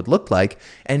Bulbasaur would look like.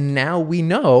 And now we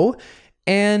know,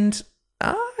 and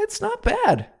it's not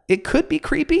bad. It could be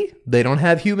creepy. They don't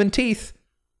have human teeth.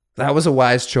 That was a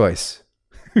wise choice.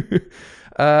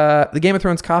 The Game of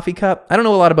Thrones coffee cup. I don't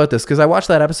know a lot about this because I watched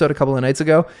that episode a couple of nights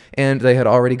ago and they had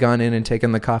already gone in and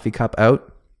taken the coffee cup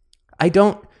out. I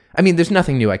mean, there's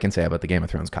nothing new I can say about the Game of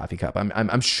Thrones coffee cup.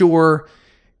 I'm sure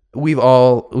we've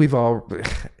all do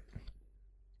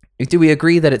we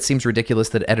agree that it seems ridiculous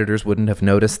that editors wouldn't have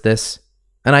noticed this?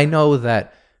 And I know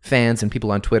that fans and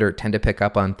people on Twitter tend to pick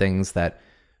up on things that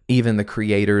even the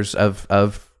creators of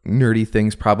nerdy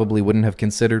things probably wouldn't have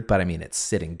considered, but I mean, it's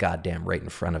sitting goddamn right in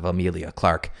front of Amelia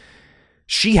Clark.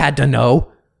 She had to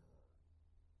know.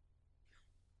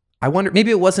 I wonder, maybe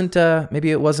it wasn't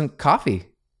coffee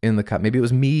in the cup. Maybe it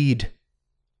was mead,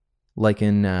 like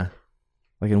in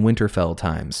Winterfell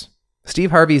times. Steve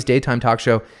Harvey's daytime talk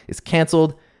show is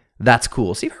canceled. That's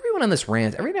cool. Steve Harvey went on this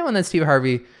rant. Every now and then Steve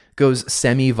Harvey goes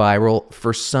semi-viral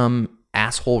for some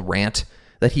asshole rant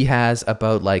that he has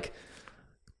about like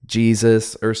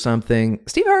Jesus or something.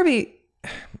 Steve Harvey,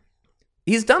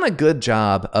 he's done a good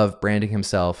job of branding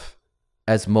himself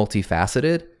as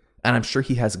multifaceted, and I'm sure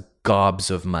he has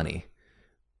gobs of money.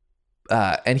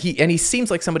 And he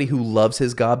seems like somebody who loves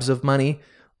his gobs of money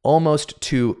almost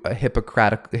to a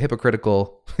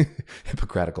hypocritical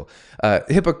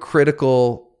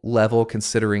level,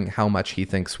 considering how much he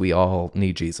thinks we all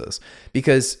need Jesus.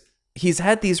 Because he's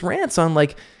had these rants on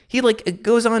he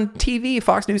goes on TV,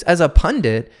 Fox News, as a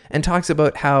pundit and talks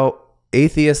about how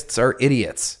atheists are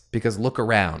idiots because look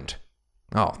around.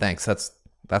 Oh, thanks. That's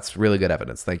really good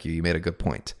evidence. Thank you. You made a good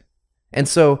point. And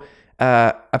so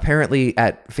apparently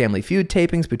at Family Feud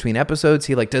tapings between episodes,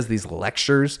 he does these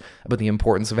lectures about the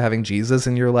importance of having Jesus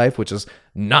in your life, which is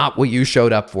not what you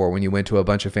showed up for when you went to a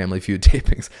bunch of Family Feud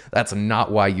tapings. That's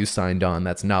not why you signed on.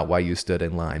 That's not why you stood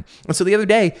in line. And so the other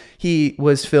day he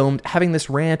was filmed having this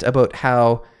rant about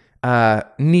how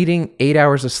needing 8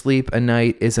 hours of sleep a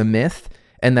night is a myth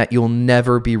and that you'll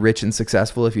never be rich and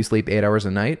successful if you sleep 8 hours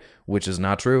a night, which is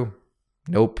not true.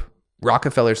 Nope.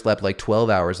 Rockefeller slept 12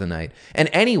 hours a night. And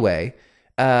anyway,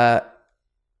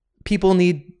 people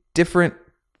need different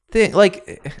things.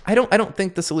 I don't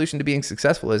think the solution to being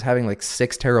successful is having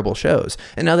 6 terrible shows.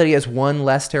 And now that he has one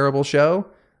less terrible show,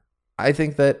 I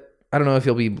think that, I don't know if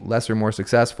he'll be less or more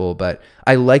successful, but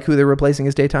I like who they're replacing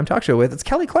his daytime talk show with. It's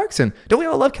Kelly Clarkson. Don't we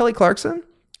all love Kelly Clarkson?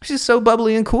 She's so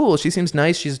bubbly and cool. She seems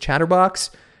nice. She's a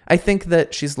chatterbox. I think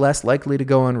that she's less likely to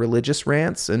go on religious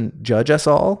rants and judge us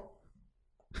all.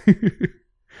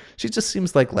 She just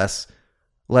seems less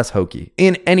hokey.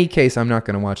 In any case, I'm not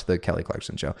going to watch the Kelly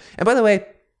Clarkson show. And by the way,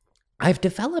 I've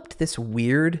developed this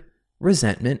weird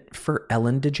resentment for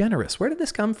Ellen DeGeneres. Where did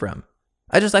this come from?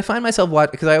 I find myself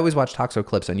because I always watch talk show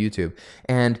clips on YouTube,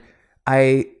 and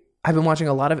I've been watching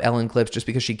a lot of Ellen clips just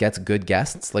because she gets good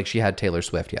guests. She had Taylor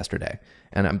Swift yesterday,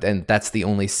 and that's the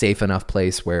only safe enough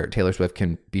place where Taylor Swift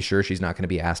can be sure she's not going to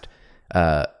be asked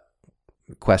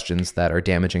questions that are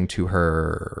damaging to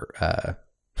her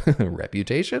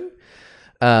reputation.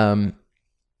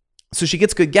 So she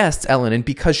gets good guests, Ellen, and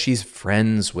because she's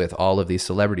friends with all of these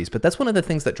celebrities. But that's one of the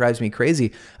things that drives me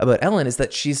crazy about Ellen is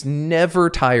that she's never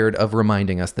tired of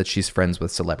reminding us that she's friends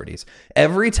with celebrities.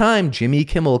 Every time Jimmy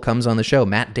Kimmel comes on the show,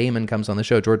 Matt Damon comes on the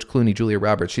show, George Clooney, Julia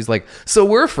Roberts, she's like, so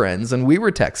we're friends and we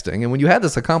were texting. And when you had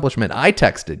this accomplishment, I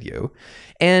texted you.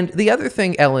 And the other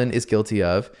thing Ellen is guilty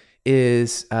of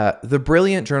is the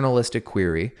brilliant journalistic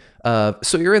query of,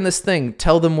 so you're in this thing,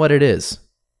 tell them what it is.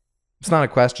 It's not a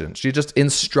question. She just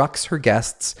instructs her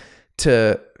guests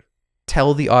to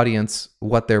tell the audience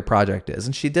what their project is.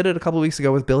 And she did it a couple of weeks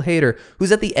ago with Bill Hader,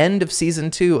 who's at the end of season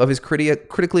 2 of his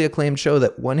critically acclaimed show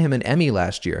that won him an Emmy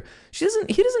last year. He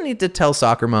doesn't need to tell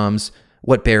soccer moms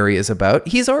what Barry is about.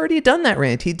 He's already done that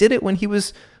rant. He did it when he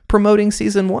was promoting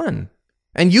season 1.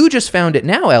 And you just found it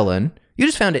now, Ellen. You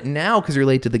just found it now because you're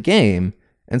late to the game.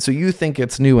 And so you think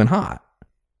it's new and hot.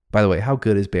 By the way, how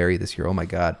good is Barry this year? Oh my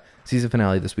God. Season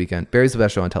finale this weekend. Barry's the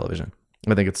best show on television.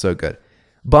 I think it's so good.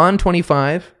 Bond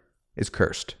 25 is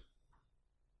cursed.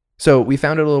 So we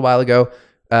found it a little while ago.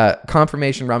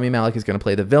 Confirmation Rami Malek is going to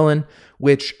play the villain,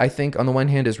 which I think on the one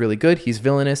hand is really good. He's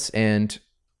villainous and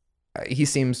he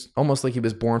seems almost like he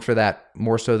was born for that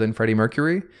more so than Freddie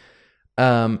Mercury.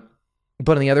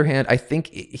 But on the other hand, I think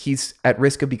he's at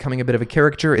risk of becoming a bit of a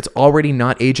caricature. It's already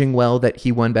not aging well that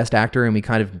he won Best Actor, and we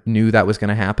kind of knew that was going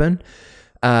to happen.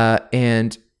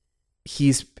 And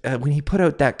he's when he put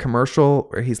out that commercial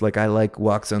where he's like, I like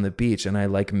walks on the beach and I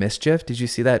like mischief. Did you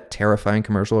see that terrifying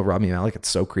commercial of Rami Malek? It's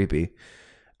so creepy.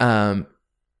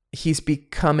 He's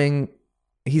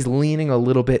leaning a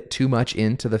little bit too much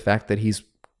into the fact that he's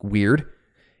weird.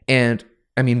 And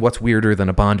I mean, what's weirder than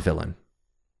a Bond villain?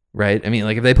 Right? I mean,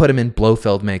 like if they put him in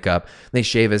Blofeld makeup, they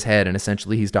shave his head and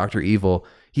essentially he's Dr. Evil.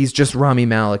 He's just Rami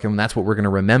Malek and that's what we're going to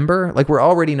remember. Like we're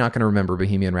already not going to remember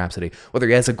Bohemian Rhapsody, whether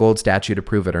he has a gold statue to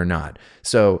prove it or not.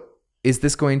 So is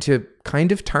this going to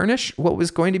kind of tarnish what was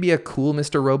going to be a cool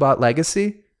Mr. Robot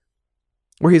legacy?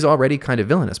 Where he's already kind of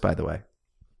villainous, by the way.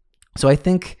 So I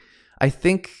think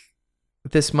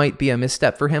this might be a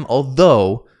misstep for him,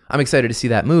 although I'm excited to see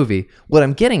that movie. What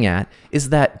I'm getting at is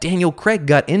that Daniel Craig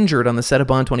got injured on the set of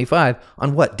Bond 25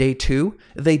 on what, day 2?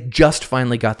 They just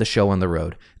finally got the show on the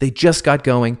road. They just got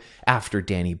going after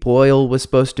Danny Boyle was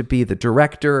supposed to be the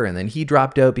director, and then he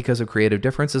dropped out because of creative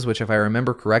differences, which if I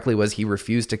remember correctly was he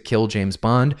refused to kill James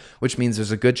Bond, which means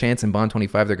there's a good chance in Bond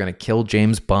 25 they're going to kill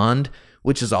James Bond,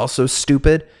 which is also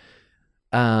stupid.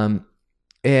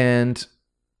 And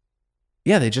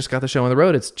yeah, they just got the show on the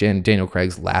road. It's Daniel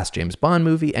Craig's last James Bond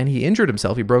movie, and he injured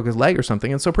himself. He broke his leg or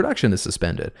something, and so production is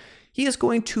suspended. He is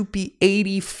going to be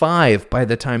 85 by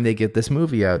the time they get this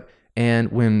movie out.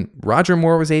 And when Roger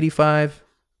Moore was 85,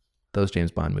 those James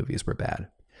Bond movies were bad.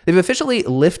 They've officially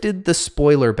lifted the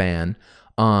spoiler ban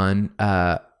on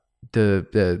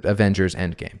the Avengers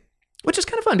Endgame, which is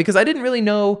kind of fun because I didn't really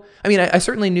know. I mean, I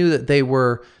certainly knew that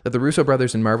that the Russo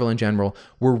brothers and Marvel in general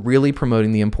were really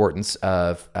promoting the importance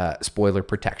of spoiler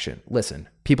protection. Listen,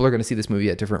 people are going to see this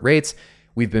movie at different rates.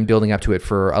 We've been building up to it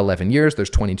for 11 years. There's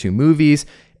 22 movies.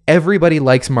 Everybody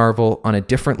likes Marvel on a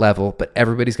different level, but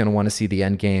everybody's going to want to see the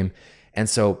end game. And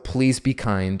so please be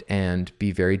kind and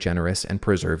be very generous and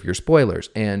preserve your spoilers.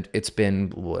 And it's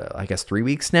been, I guess, 3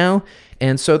 weeks now.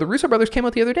 And so the Russo brothers came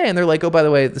out the other day and they're like, oh, by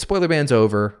the way, the spoiler ban's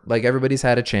over. Like everybody's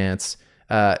had a chance.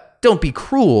 Don't be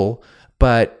cruel,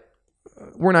 but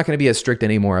we're not going to be as strict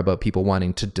anymore about people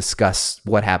wanting to discuss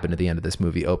what happened at the end of this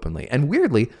movie openly. And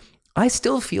weirdly, I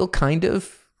still feel kind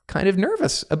of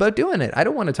nervous about doing it. I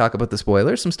don't want to talk about the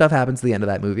spoilers. Some stuff happens at the end of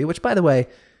that movie, which, by the way,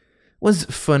 was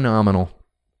phenomenal.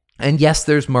 And yes,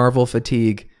 there's Marvel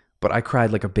fatigue, but I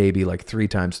cried like a baby like 3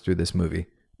 times through this movie.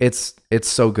 It's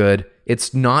so good.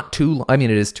 It's not too long. I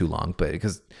mean, it is too long, but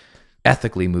because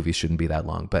ethically movies shouldn't be that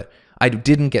long. But I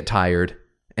didn't get tired,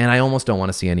 and I almost don't want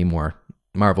to see any more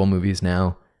Marvel movies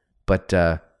now. But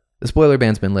the spoiler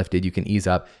ban's been lifted. You can ease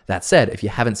up. That said, if you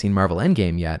haven't seen Marvel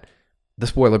Endgame yet, the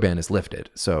spoiler ban is lifted.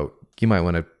 So you might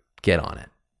want to get on it.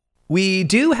 We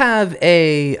do have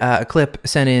a clip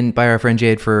sent in by our friend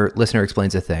Jade for Listener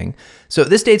Explains a Thing. So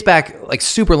this dates back like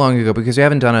super long ago because we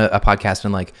haven't done a podcast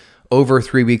in like over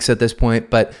 3 weeks at this point.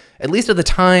 But at least at the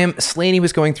time, Slaney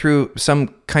was going through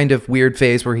some kind of weird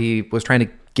phase where he was trying to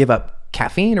give up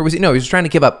caffeine, or was he? No, he was trying to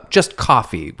give up just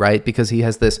coffee, right? Because he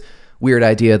has this weird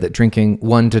idea that drinking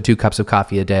 1 to 2 cups of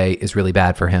coffee a day is really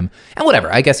bad for him. And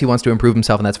whatever, I guess he wants to improve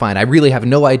himself and that's fine. I really have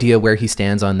no idea where he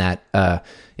stands on that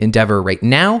endeavor right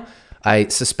now. I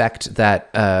suspect that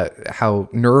how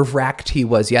nerve-wracked he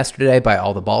was yesterday by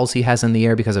all the balls he has in the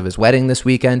air because of his wedding this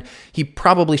weekend. He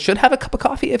probably should have a cup of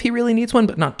coffee if he really needs one,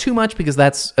 but not too much because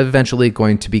that's eventually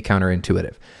going to be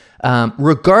counterintuitive.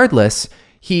 Regardless,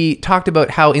 he talked about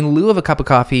how in lieu of a cup of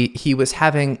coffee, he was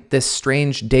having this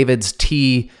strange David's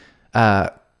tea,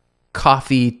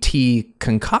 coffee tea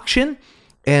concoction,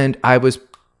 and I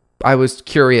was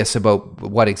curious about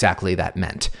what exactly that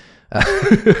meant.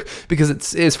 Because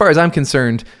it's, as far as I'm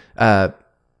concerned,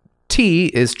 tea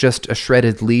is just a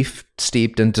shredded leaf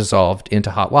steeped and dissolved into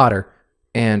hot water,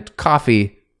 and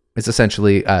coffee is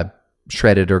essentially a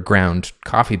shredded or ground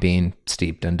coffee bean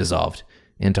steeped and dissolved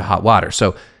into hot water.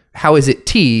 So how is it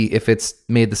tea if it's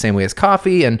made the same way as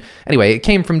coffee? And anyway, it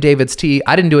came from David's Tea.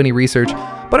 I didn't do any research,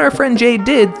 but our friend Jade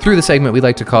did through the segment we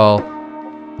like to call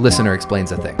Listener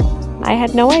Explains a Thing. I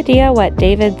had no idea what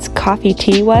David's coffee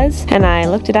tea was, and I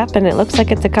looked it up and it looks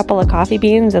like it's a couple of coffee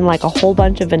beans and like a whole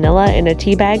bunch of vanilla in a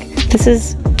tea bag. This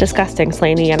is disgusting,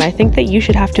 Slaney, and I think that you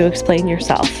should have to explain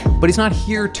yourself. But he's not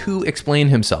here to explain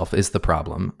himself is the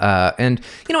problem. And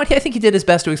you know what? I think he did his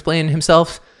best to explain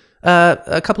himself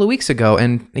a couple of weeks ago,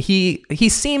 and he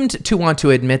seemed to want to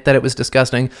admit that it was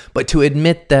disgusting, but to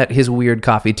admit that his weird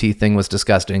coffee tea thing was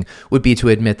disgusting would be to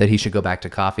admit that he should go back to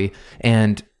coffee,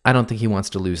 and I don't think he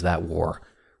wants to lose that war.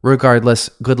 Regardless,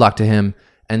 good luck to him,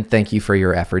 And thank you for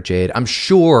your effort, Jade. I'm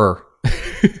sure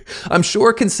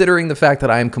considering the fact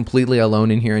that I am completely alone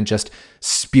in here and just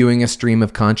spewing a stream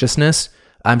of consciousness,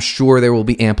 I'm sure there will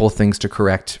be ample things to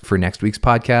correct for next week's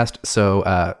podcast.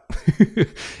 So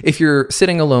if you're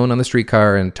sitting alone on the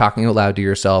streetcar and talking out loud to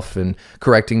yourself and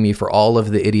correcting me for all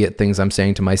of the idiot things I'm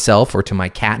saying to myself or to my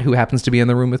cat who happens to be in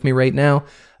the room with me right now,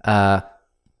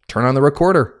 turn on the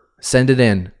recorder, send it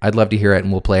in. I'd love to hear it,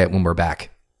 and we'll play it when we're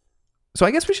back. So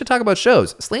I guess we should talk about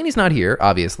shows. Slaney's not here,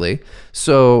 obviously.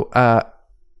 So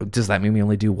does that mean we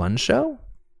only do one show?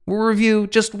 We'll review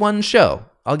just one show.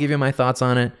 I'll give you my thoughts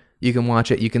on it. You can watch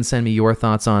it. You can send me your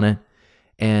thoughts on it,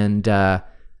 and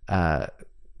I'll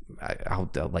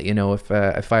let you know if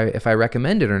I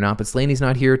recommend it or not. But Slaney's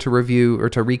not here to review or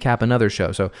to recap another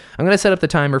show, so I'm going to set up the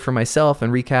timer for myself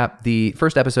and recap the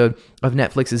first episode of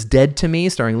Netflix's Dead to Me,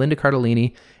 starring Linda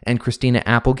Cardellini and Christina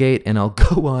Applegate, and I'll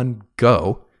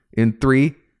go in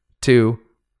 3, 2,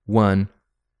 1.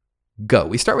 Go.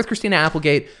 We start with Christina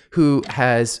Applegate, who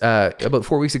has about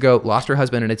 4 weeks ago lost her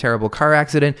husband in a terrible car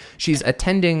accident. She's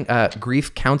attending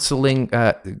grief counseling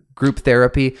group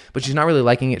therapy, but she's not really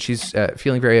liking it. She's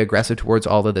feeling very aggressive towards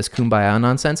all of this kumbaya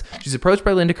nonsense. She's approached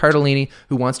by Linda Cardellini,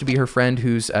 who wants to be her friend,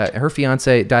 whose her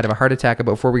fiance died of a heart attack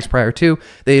about 4 weeks prior to.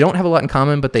 They don't have a lot in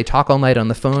common, but they talk all night on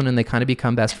the phone and they kind of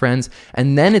become best friends.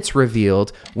 And then it's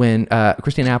revealed when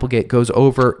Christina Applegate goes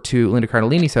over to Linda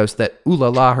Cardellini's house that, ooh la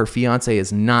la, her fiance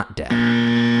is not dead.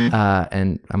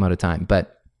 And I'm out of time,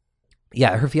 but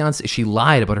yeah, her fiance, she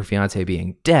lied about her fiance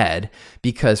being dead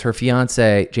because her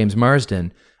fiance, James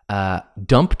Marsden,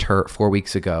 dumped her 4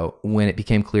 weeks ago when it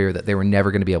became clear that they were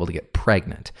never going to be able to get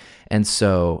pregnant. And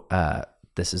so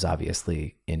this is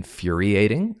obviously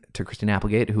infuriating to Christina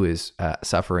Applegate, who is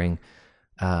suffering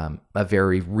a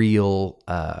very real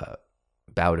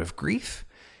bout of grief.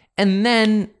 And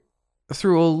then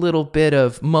through a little bit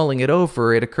of mulling it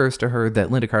over, it occurs to her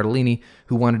that Linda Cardellini,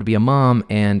 who wanted to be a mom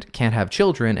and can't have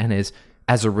children and is,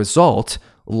 as a result,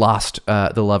 lost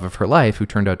the love of her life, who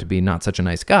turned out to be not such a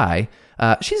nice guy,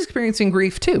 she's experiencing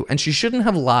grief too. And she shouldn't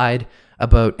have lied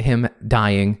about him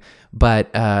dying, but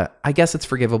I guess it's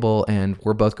forgivable, and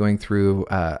we're both going through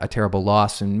a terrible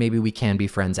loss, and maybe we can be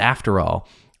friends after all.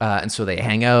 And so they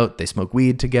hang out, they smoke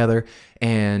weed together,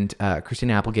 and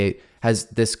Christina Applegate has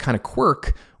this kind of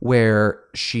quirk where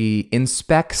she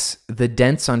inspects the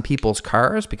dents on people's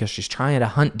cars because she's trying to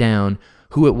hunt down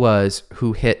who it was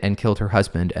who hit and killed her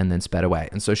husband and then sped away.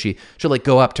 And so she'll like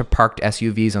go up to parked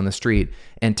SUVs on the street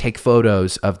and take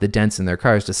photos of the dents in their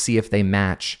cars to see if they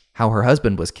match how her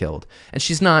husband was killed. And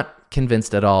she's not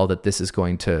convinced at all that this is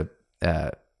going to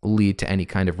lead to any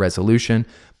kind of resolution,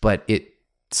 but it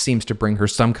seems to bring her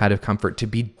some kind of comfort to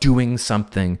be doing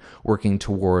something working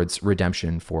towards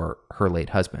redemption for her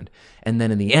late husband. And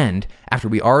then in the end, after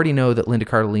we already know that Linda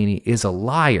Cardellini is a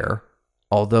liar,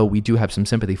 although we do have some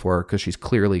sympathy for her because she's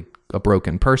clearly a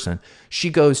broken person, she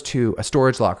goes to a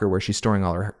storage locker where she's storing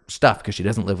all her stuff because she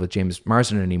doesn't live with James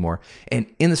Marsden anymore. And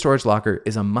in the storage locker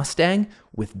is a Mustang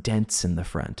with dents in the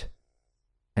front.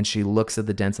 And she looks at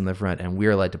the dents in the front, and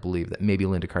we're led to believe that maybe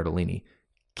Linda Cardellini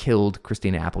killed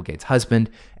Christina Applegate's husband,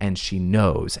 and she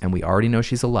knows, and we already know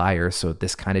she's a liar, so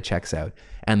this kind of checks out.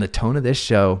 And the tone of this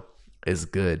show is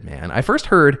good, man. I first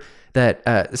heard that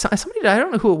somebody, I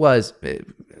don't know who it was,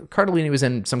 Cardellini was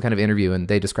in some kind of interview, and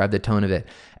they described the tone of it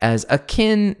as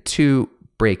akin to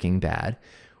Breaking Bad,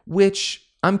 which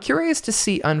I'm curious to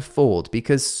see unfold,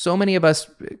 because so many of us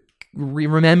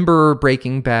remember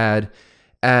Breaking Bad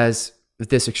as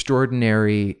this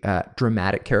extraordinary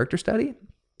dramatic character study,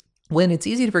 when it's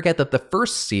easy to forget that the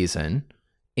first season,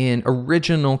 in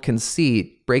original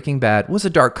conceit, Breaking Bad was a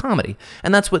dark comedy.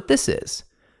 And that's what this is.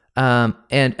 And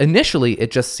initially,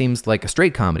 it just seems like a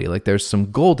straight comedy. Like there's some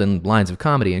golden lines of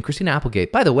comedy. And Christina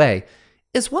Applegate, by the way,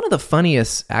 is one of the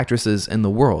funniest actresses in the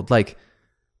world. Like,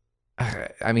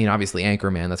 I mean, obviously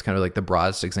Anchorman, that's kind of like the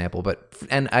broadest example.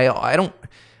 And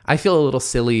I feel a little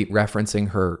silly referencing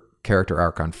her character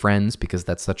arc on Friends because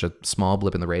that's such a small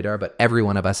blip in the radar, but every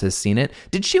one of us has seen it.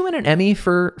 Did she win an Emmy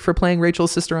for playing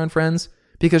Rachel's sister on Friends?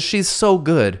 Because she's so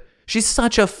good. She's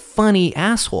such a funny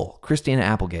asshole, Christina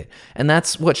Applegate. And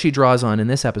that's what she draws on in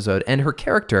this episode. And her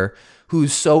character,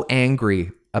 who's so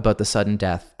angry about the sudden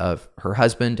death of her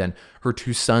husband, and her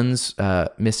two sons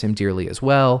miss him dearly as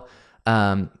well.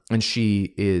 And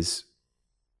she is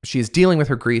dealing with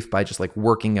her grief by just like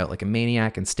working out like a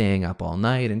maniac and staying up all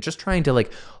night and just trying to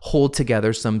like hold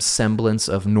together some semblance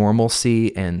of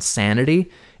normalcy and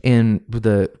sanity in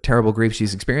the terrible grief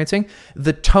she's experiencing.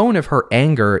 The tone of her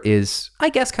anger is, I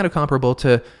guess, kind of comparable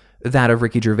to that of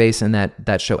Ricky Gervais in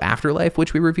that show Afterlife,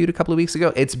 which we reviewed a couple of weeks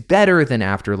ago. It's better than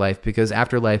Afterlife because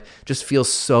Afterlife just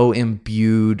feels so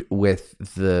imbued with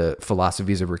the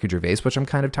philosophies of Ricky Gervais, which I'm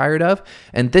kind of tired of.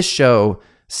 And this show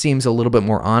seems a little bit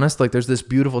more honest. Like there's this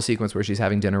beautiful sequence where she's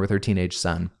having dinner with her teenage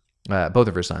son, both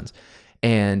of her sons.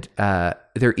 And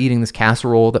they're eating this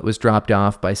casserole that was dropped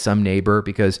off by some neighbor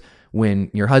because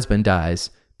when your husband dies,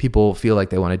 people feel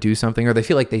like they want to do something or they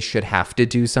feel like they should have to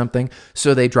do something.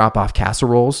 So they drop off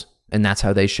casseroles and that's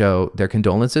how they show their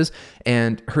condolences.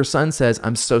 And her son says,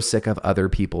 "I'm so sick of other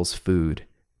people's food."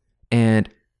 And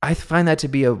I find that to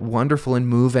be a wonderful and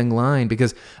moving line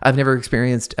because I've never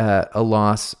experienced a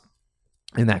loss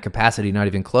in that capacity, not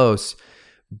even close.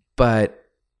 But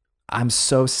 "I'm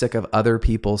so sick of other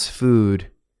people's food"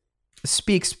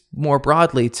 speaks more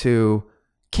broadly to,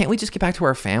 can't we just get back to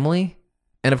our family?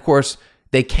 And of course,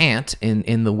 they can't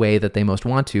in the way that they most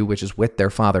want to, which is with their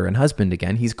father and husband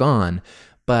again. He's gone.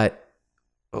 But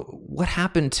what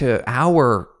happened to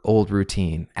our old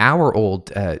routine, our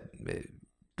old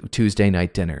Tuesday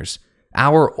night dinners,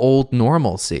 our old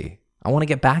normalcy? I want to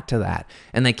get back to that.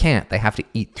 And they can't. They have to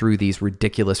eat through these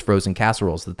ridiculous frozen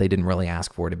casseroles that they didn't really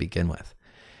ask for to begin with.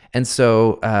 And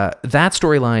so that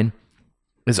storyline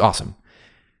is awesome.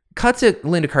 Cut to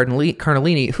Linda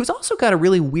Cardellini, who's also got a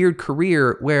really weird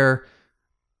career where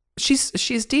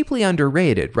she's deeply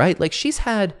underrated, right? Like she's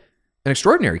had an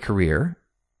extraordinary career.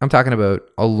 I'm talking about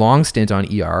a long stint on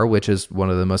ER, which is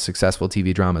one of the most successful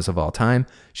TV dramas of all time.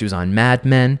 She was on Mad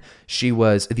Men. She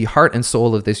was the heart and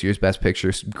soul of this year's Best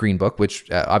Picture, Green Book, which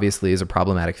obviously is a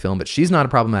problematic film, but she's not a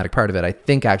problematic part of it. I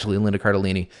think actually Linda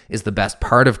Cardellini is the best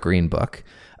part of Green Book.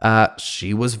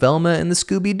 She was Velma in the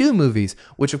Scooby-Doo movies,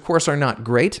 which of course are not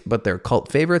great, but they're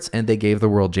cult favorites, and they gave the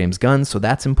world James Gunn, so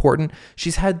that's important.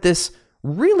 She's had this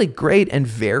really great and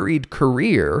varied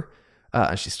career.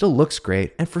 She still looks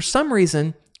great, and for some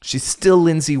reason, she's still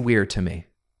Lindsay Weir to me.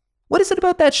 What is it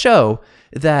about that show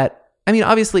that, I mean,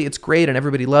 obviously it's great and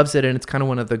everybody loves it, and it's kind of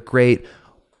one of the great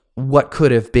what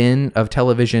could have been of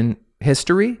television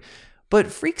history, but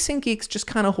Freaks and Geeks just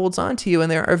kind of holds on to you, and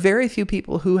there are very few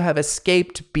people who have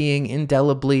escaped being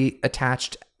indelibly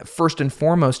attached first and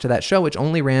foremost to that show, which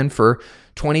only ran for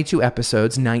 22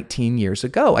 episodes 19 years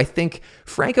ago. I think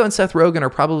Franco and Seth Rogen are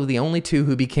probably the only two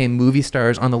who became movie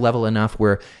stars on the level enough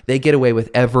where they get away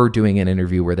with ever doing an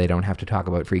interview where they don't have to talk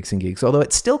about Freaks and Geeks, although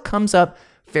it still comes up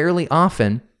fairly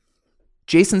often.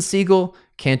 Jason Segel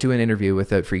can't do an interview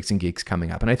without Freaks and Geeks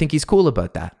coming up, and I think he's cool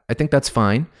about that. I think that's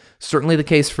fine. Certainly the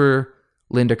case for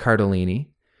Linda Cardellini,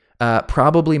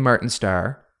 probably Martin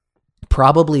Starr,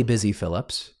 probably Busy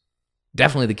Phillips,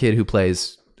 definitely the kid who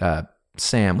plays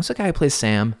Sam. What's the guy who plays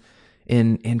Sam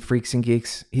in Freaks and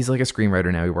Geeks? He's like a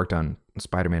screenwriter now. He worked on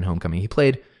Spider-Man Homecoming. He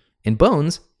played in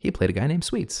Bones. He played a guy named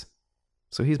Sweets.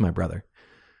 So he's my brother.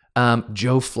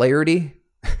 Joe Flaherty,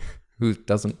 who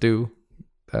doesn't do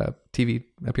TV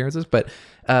appearances, but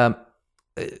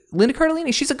Linda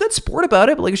Cardellini, she's a good sport about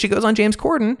it, but like she goes on James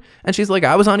Corden and she's like,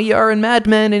 I was on ER and Mad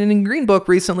Men and in Green Book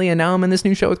recently, and now I'm in this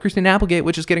new show with Christina Applegate,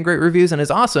 which is getting great reviews and is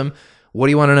awesome. What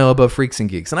do you want to know about Freaks and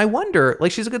Geeks? And I wonder,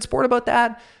 like, she's a good sport about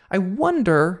that. I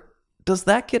wonder, does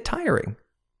that get tiring?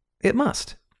 It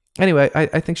must. Anyway,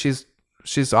 I think she's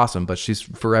awesome, but she's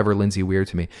forever Lindsay Weir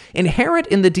to me. Inherent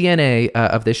in the DNA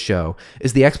of this show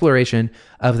is the exploration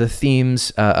of the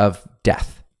themes of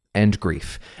death and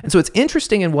grief. And so it's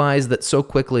interesting and wise that so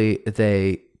quickly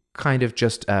they kind of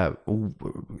just,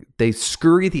 they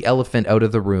scurry the elephant out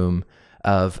of the room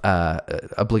of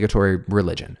obligatory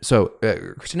religion. So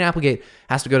Christina Applegate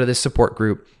has to go to this support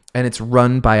group, and it's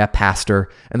run by a pastor,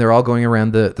 and they're all going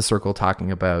around the circle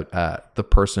talking about the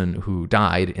person who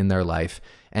died in their life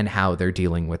and how they're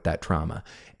dealing with that trauma.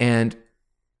 And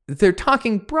they're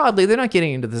talking broadly. They're not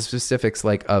getting into the specifics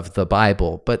like of the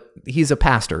Bible, but he's a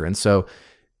pastor. And so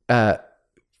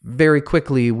very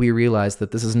quickly we realize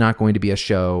that this is not going to be a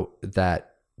show that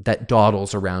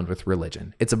dawdles around with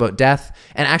religion. It's about death,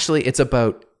 and actually it's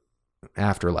about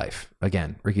afterlife.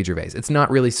 Again, Ricky Gervais. It's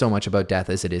not really so much about death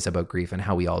as it is about grief and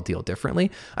how we all deal differently.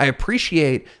 I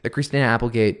appreciate that Christina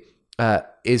Applegate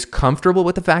is comfortable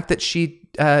with the fact that she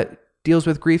deals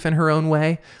with grief in her own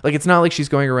way. Like, it's not like she's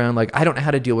going around like, I don't know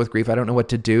how to deal with grief, I don't know what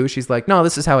to do. She's like, no,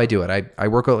 this is how I do it. I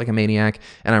work out like a maniac,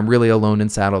 and I'm really alone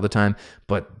and sad all the time,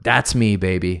 but that's me,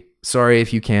 baby. Sorry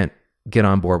if you can't get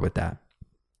on board with that.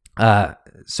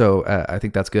 So I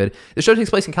think that's good. The show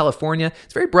takes place in California.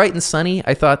 It's very bright and sunny.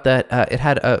 I thought that it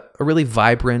had a really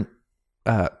vibrant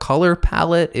color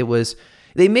palette.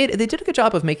 They did a good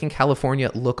job of making California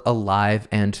look alive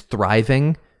and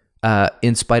thriving,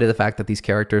 in spite of the fact that these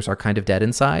characters are kind of dead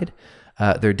inside.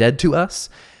 They're dead to us.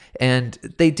 And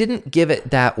they didn't give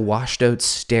it that washed out,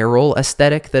 sterile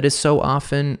aesthetic that is so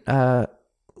often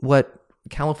what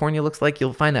California looks like.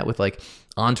 You'll find that with like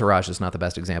Entourage is not the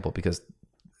best example because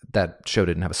that show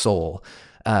didn't have a soul.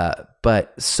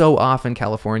 But so often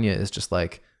California is just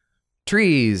like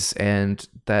trees and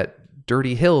that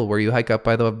dirty hill where you hike up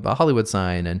by the Hollywood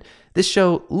sign. And this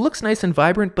show looks nice and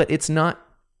vibrant, but it's not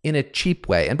in a cheap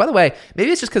way. And by the way,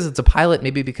 maybe it's just because it's a pilot,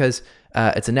 maybe because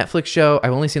it's a Netflix show.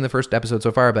 I've only seen the first episode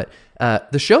so far, but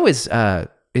the show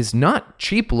is not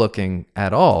cheap looking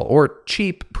at all, or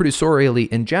cheap producerially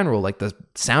in general. Like the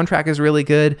soundtrack is really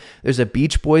good. There's a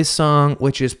Beach Boys song,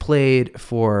 which is played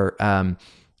for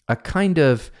a kind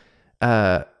of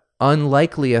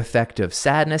unlikely effect of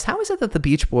sadness. How is it that the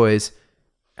Beach Boys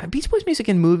music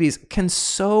in movies can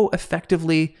so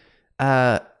effectively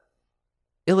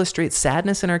illustrate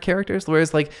sadness in our characters?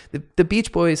 Whereas like the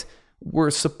Beach Boys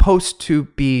were supposed to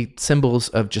be symbols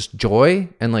of just joy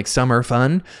and like summer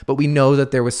fun, but we know that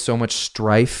there was so much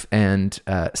strife and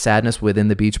sadness within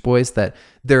the Beach Boys that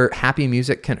their happy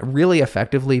music can really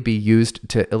effectively be used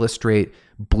to illustrate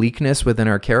bleakness within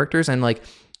our characters. And like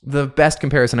the best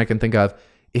comparison I can think of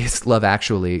is Love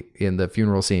Actually in the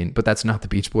funeral scene, but that's not the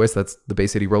Beach Boys, that's the Bay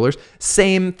City Rollers.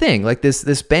 Same thing, like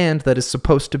this band that is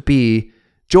supposed to be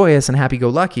joyous and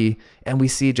happy-go-lucky, and we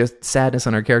see just sadness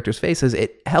on our characters' faces.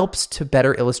 It helps to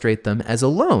better illustrate them as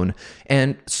alone,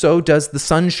 and so does the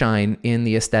sunshine in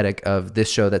the aesthetic of this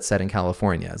show that's set in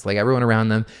California. It's like everyone around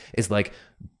them is like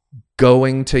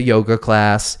going to yoga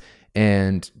class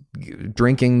and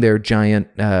drinking their giant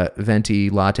venti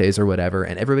lattes or whatever,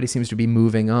 and everybody seems to be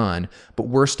moving on, but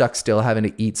we're stuck still having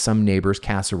to eat some neighbor's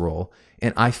casserole,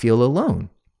 and I feel alone.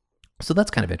 So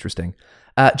that's kind of interesting.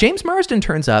 James Marsden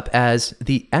turns up as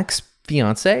the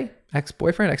ex-fiance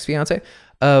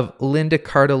of Linda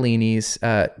Cardellini's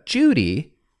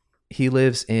Judy. He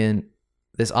lives in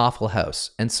this awful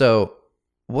house. And so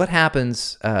what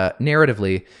happens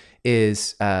narratively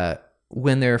is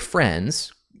when they're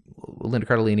friends, Linda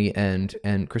Cardellini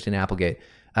and Christina Applegate,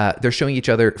 they're showing each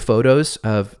other photos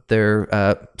of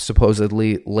their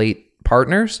supposedly late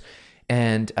partners.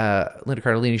 And Linda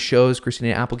Cardellini shows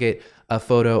Christina Applegate a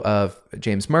photo of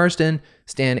James Marsden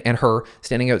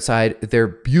standing outside their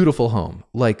beautiful home.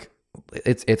 Like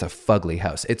it's a fugly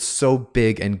house. It's so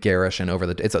big and garish and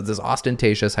it's this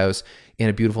ostentatious house in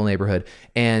a beautiful neighborhood.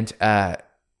 And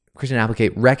Christina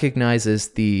Applegate recognizes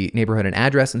the neighborhood and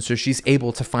address, and so she's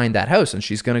able to find that house, and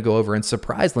she's going to go over and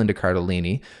surprise Linda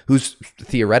Cardellini, who's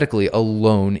theoretically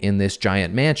alone in this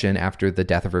giant mansion after the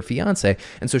death of her fiance.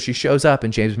 And so she shows up,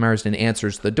 and James Marsden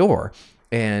answers the door,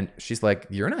 and she's like,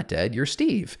 "You're not dead, you're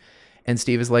Steve." And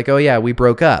Steve is like, "Oh yeah, we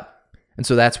broke up." And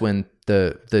so that's when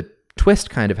the twist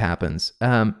kind of happens.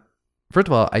 First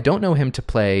of all, I don't know him to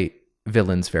play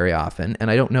villains very often, and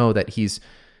I don't know that he's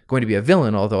going to be a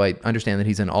villain, although I understand that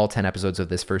he's in all 10 episodes of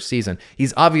this first season.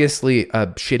 He's obviously a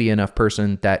shitty enough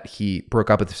person that he broke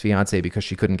up with his fiance because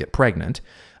she couldn't get pregnant.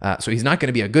 So he's not going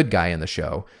to be a good guy in the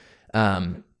show.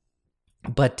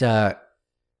 But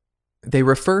they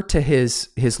refer to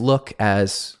his look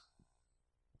as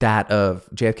that of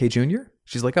JFK Jr.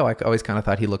 She's like, "Oh, I always kind of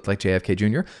thought he looked like JFK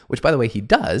Jr.," which, by the way, he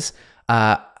does.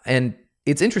 And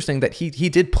it's interesting that he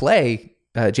did play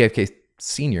JFK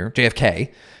Senior,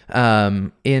 JFK,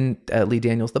 in Lee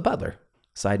Daniels' The Butler.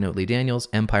 Side note, Lee Daniels,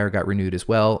 Empire got renewed as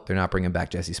well. They're not bringing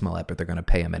back Jesse Smollett, but they're going to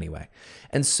pay him anyway.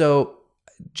 And so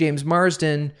James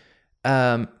Marsden,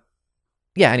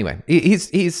 anyway,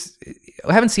 he's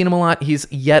I haven't seen him a lot.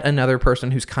 He's yet another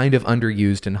person who's kind of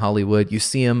underused in Hollywood. You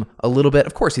see him a little bit.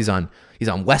 Of course, he's on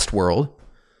Westworld.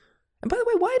 And by the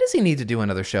way, why does he need to do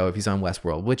another show if he's on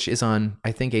Westworld, which is on,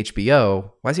 I think,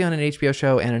 HBO? Why is he on an HBO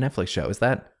show and a Netflix show? Is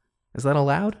that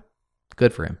allowed?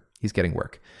 Good for him. He's getting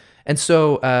work. And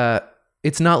so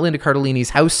it's not Linda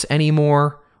Cardellini's house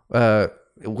anymore.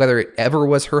 Whether it ever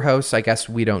was her house, I guess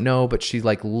we don't know, but she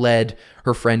like led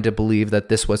her friend to believe that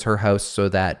this was her house so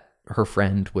that her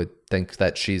friend would think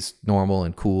that she's normal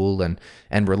and cool and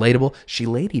relatable. She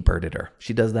ladybirded her.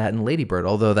 She does that in Lady Bird,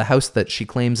 although the house that she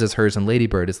claims is hers in Lady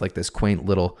Bird is like this quaint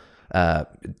little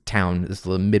town, this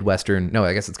little Midwestern, no,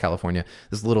 I guess it's California,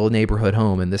 this little neighborhood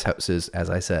home, and this house is, as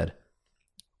I said,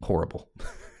 horrible.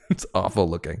 It's awful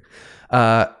looking.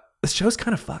 This show's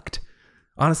kind of fucked.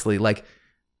 Honestly, like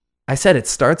I said, it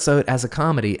starts out as a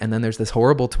comedy, and then there's this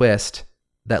horrible twist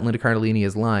that Linda Cardellini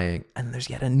is lying, and there's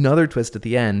yet another twist at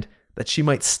the end that she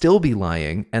might still be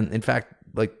lying, and in fact,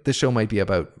 like this show might be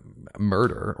about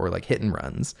murder or like hit and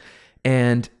runs,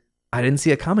 and I didn't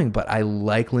see it coming, but I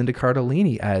like Linda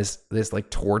Cardellini as this like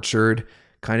tortured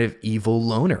kind of evil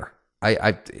loner.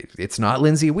 It's not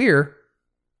Lindsay Weir.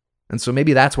 And so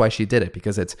maybe that's why she did it,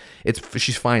 because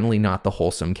she's finally not the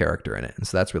wholesome character in it. And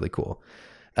so that's really cool.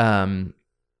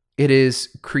 It is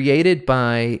created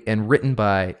by and written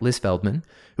by Liz Feldman,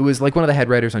 who was like one of the head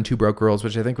writers on Two Broke Girls,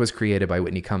 which I think was created by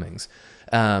Whitney Cummings.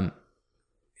 And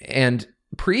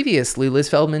previously, Liz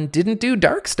Feldman didn't do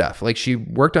dark stuff. Like, she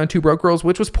worked on Two Broke Girls,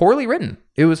 which was poorly written.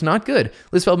 It was not good.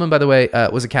 Liz Feldman, by the way,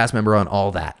 was a cast member on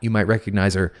All That. You might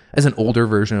recognize her as an older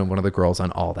version of one of the girls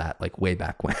on All That, like way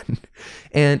back when.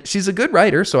 And she's a good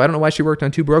writer, so I don't know why she worked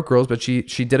on Two Broke Girls, but she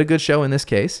did a good show in this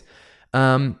case.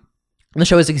 The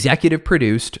show is executive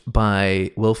produced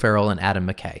by Will Ferrell and Adam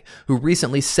McKay, who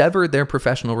recently severed their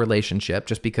professional relationship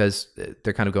just because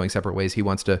they're kind of going separate ways.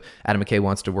 Adam McKay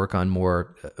wants to work on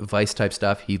more Vice type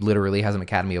stuff. He literally has an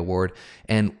Academy Award,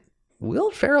 and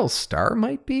Will Ferrell's star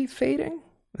might be fading.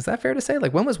 Is that fair to say?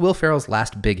 Like, when was Will Ferrell's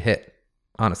last big hit?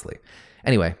 Honestly.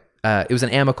 Anyway, it was an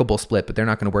amicable split, but they're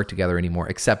not going to work together anymore,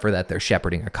 except for that they're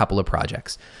shepherding a couple of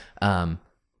projects. Definitely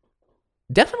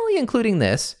including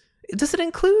this. Does it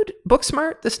include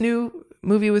Booksmart, this new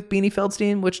movie with Beanie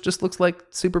Feldstein, which just looks like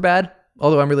super bad,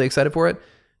 although I'm really excited for it?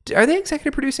 Are they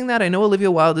executive producing that? I know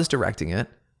Olivia Wilde is directing it.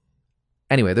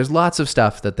 Anyway, there's lots of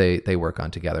stuff that they work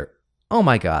on together. Oh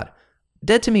my God.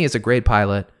 Dead to Me is a great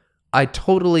pilot. I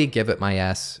totally give it my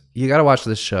S. You got to watch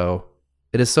this show.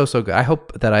 It is so, so good. I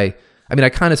hope that I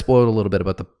kind of spoiled a little bit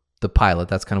about the pilot.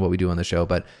 That's kind of what we do on the show,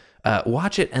 but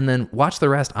watch it and then watch the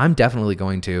rest. I'm definitely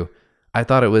going to. I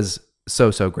thought it was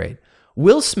so, so great.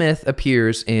 Will Smith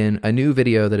appears in a new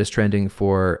video that is trending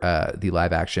for the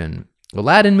live action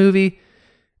Aladdin movie.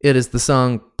 It is the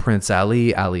song Prince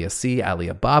Ali, Ali Asi, Ali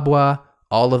Ababwa,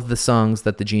 all of the songs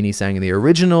that the genie sang in the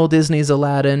original Disney's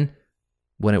Aladdin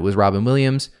when it was Robin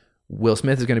Williams. Will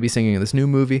Smith is going to be singing in this new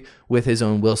movie with his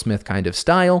own Will Smith kind of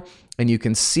style, and you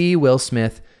can see Will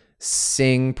Smith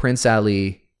sing Prince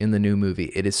Ali in the new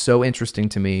movie. It is so interesting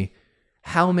to me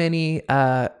how many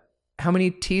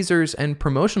teasers and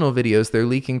promotional videos they're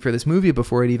leaking for this movie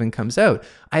before it even comes out.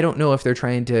 I don't know if they're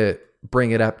trying to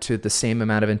bring it up to the same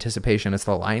amount of anticipation as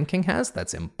The Lion King has.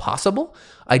 That's impossible.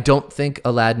 I don't think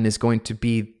Aladdin is going to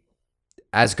be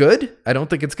as good. I don't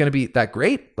think it's going to be that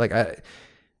great.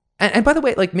 And by the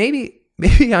way, like maybe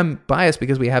I'm biased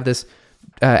because we have this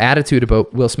attitude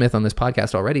about Will Smith on this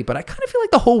podcast already, but I kind of feel like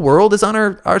the whole world is on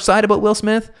our side about Will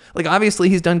Smith. Like, obviously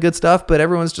he's done good stuff, but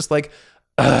everyone's just like,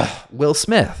 Will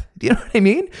Smith. Do you know what I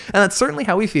mean? And that's certainly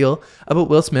how we feel about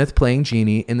Will Smith playing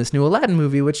Genie in this new Aladdin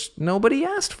movie, which nobody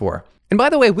asked for. And by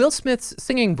the way, Will Smith's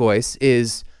singing voice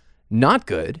is not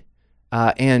good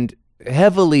and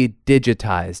heavily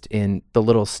digitized in the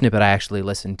little snippet I actually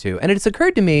listened to. And it's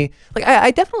occurred to me, like,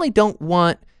 I definitely don't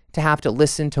want to have to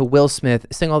listen to Will Smith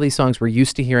sing all these songs we're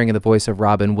used to hearing in the voice of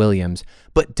Robin Williams,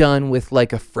 but done with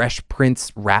like a Fresh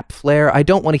Prince rap flair. I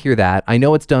don't want to hear that. I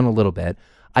know it's done a little bit.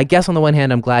 I guess on the one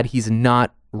hand, I'm glad he's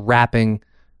not rapping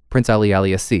Prince Ali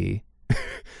Aliasi,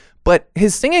 but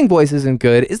his singing voice isn't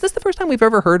good. Is this the first time we've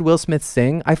ever heard Will Smith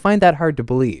sing? I find that hard to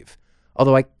believe,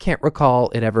 although I can't recall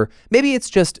it ever. Maybe it's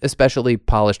just especially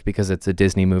polished because it's a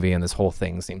Disney movie and this whole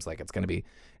thing seems like it's going to be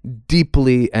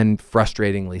deeply and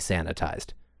frustratingly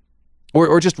sanitized,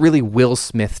 or just really Will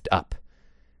Smithed up.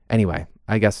 Anyway,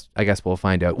 I guess we'll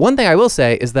find out. One thing I will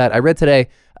say is that I read today,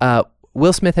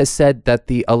 Will Smith has said that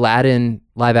the Aladdin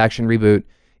live action reboot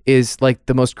is like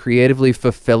the most creatively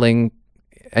fulfilling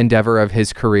endeavor of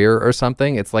his career or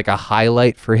something. It's like a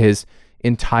highlight for his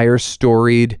entire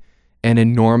storied and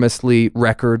enormously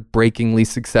record-breakingly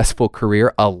successful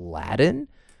career, Aladdin,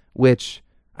 which,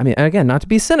 I mean, again, not to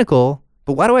be cynical,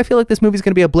 but why do I feel like this movie's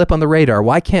going to be a blip on the radar?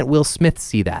 Why can't Will Smith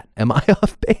see that? Am I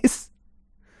off base?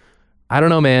 I don't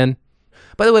know, man.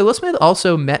 By the way, Will Smith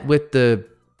also met with the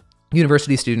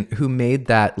university student who made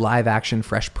that live action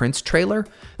Fresh Prince trailer,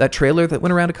 that trailer that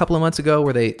went around a couple of months ago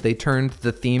where they turned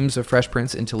the themes of Fresh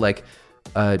Prince into like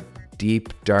a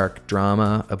deep, dark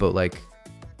drama about like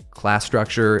class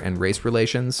structure and race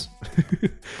relations.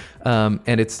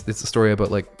 And it's a story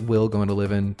about like Will going to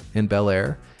live in Bel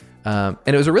Air. And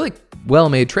it was a really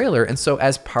well-made trailer. And so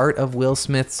as part of Will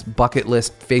Smith's bucket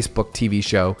list Facebook TV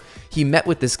show, he met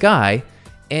with this guy,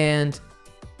 and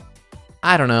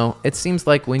I don't know. It seems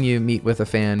like when you meet with a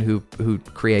fan who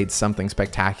creates something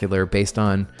spectacular based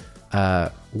on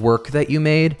work that you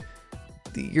made,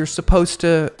 aren't you supposed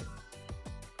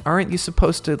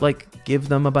to like give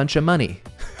them a bunch of money?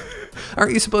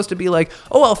 Aren't you supposed to be like,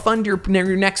 oh, I'll fund your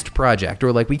next project,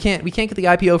 or like we can't get the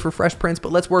IPO for Fresh Prince,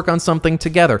 but let's work on something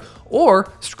together,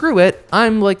 or screw it,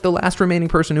 I'm like the last remaining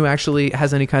person who actually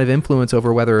has any kind of influence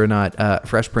over whether or not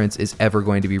Fresh Prince is ever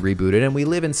going to be rebooted, and we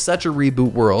live in such a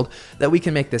reboot world that we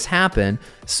can make this happen.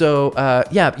 So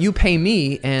yeah, you pay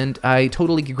me, and I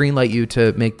totally greenlight you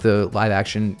to make the live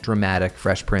action dramatic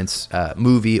Fresh Prince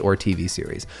movie or TV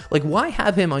series. Like, why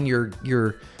have him on your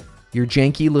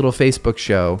janky little Facebook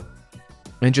show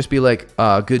and just be like,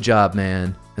 good job,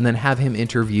 man, and then have him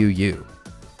interview you?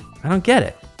 I don't get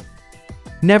it.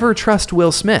 Never trust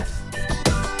Will Smith.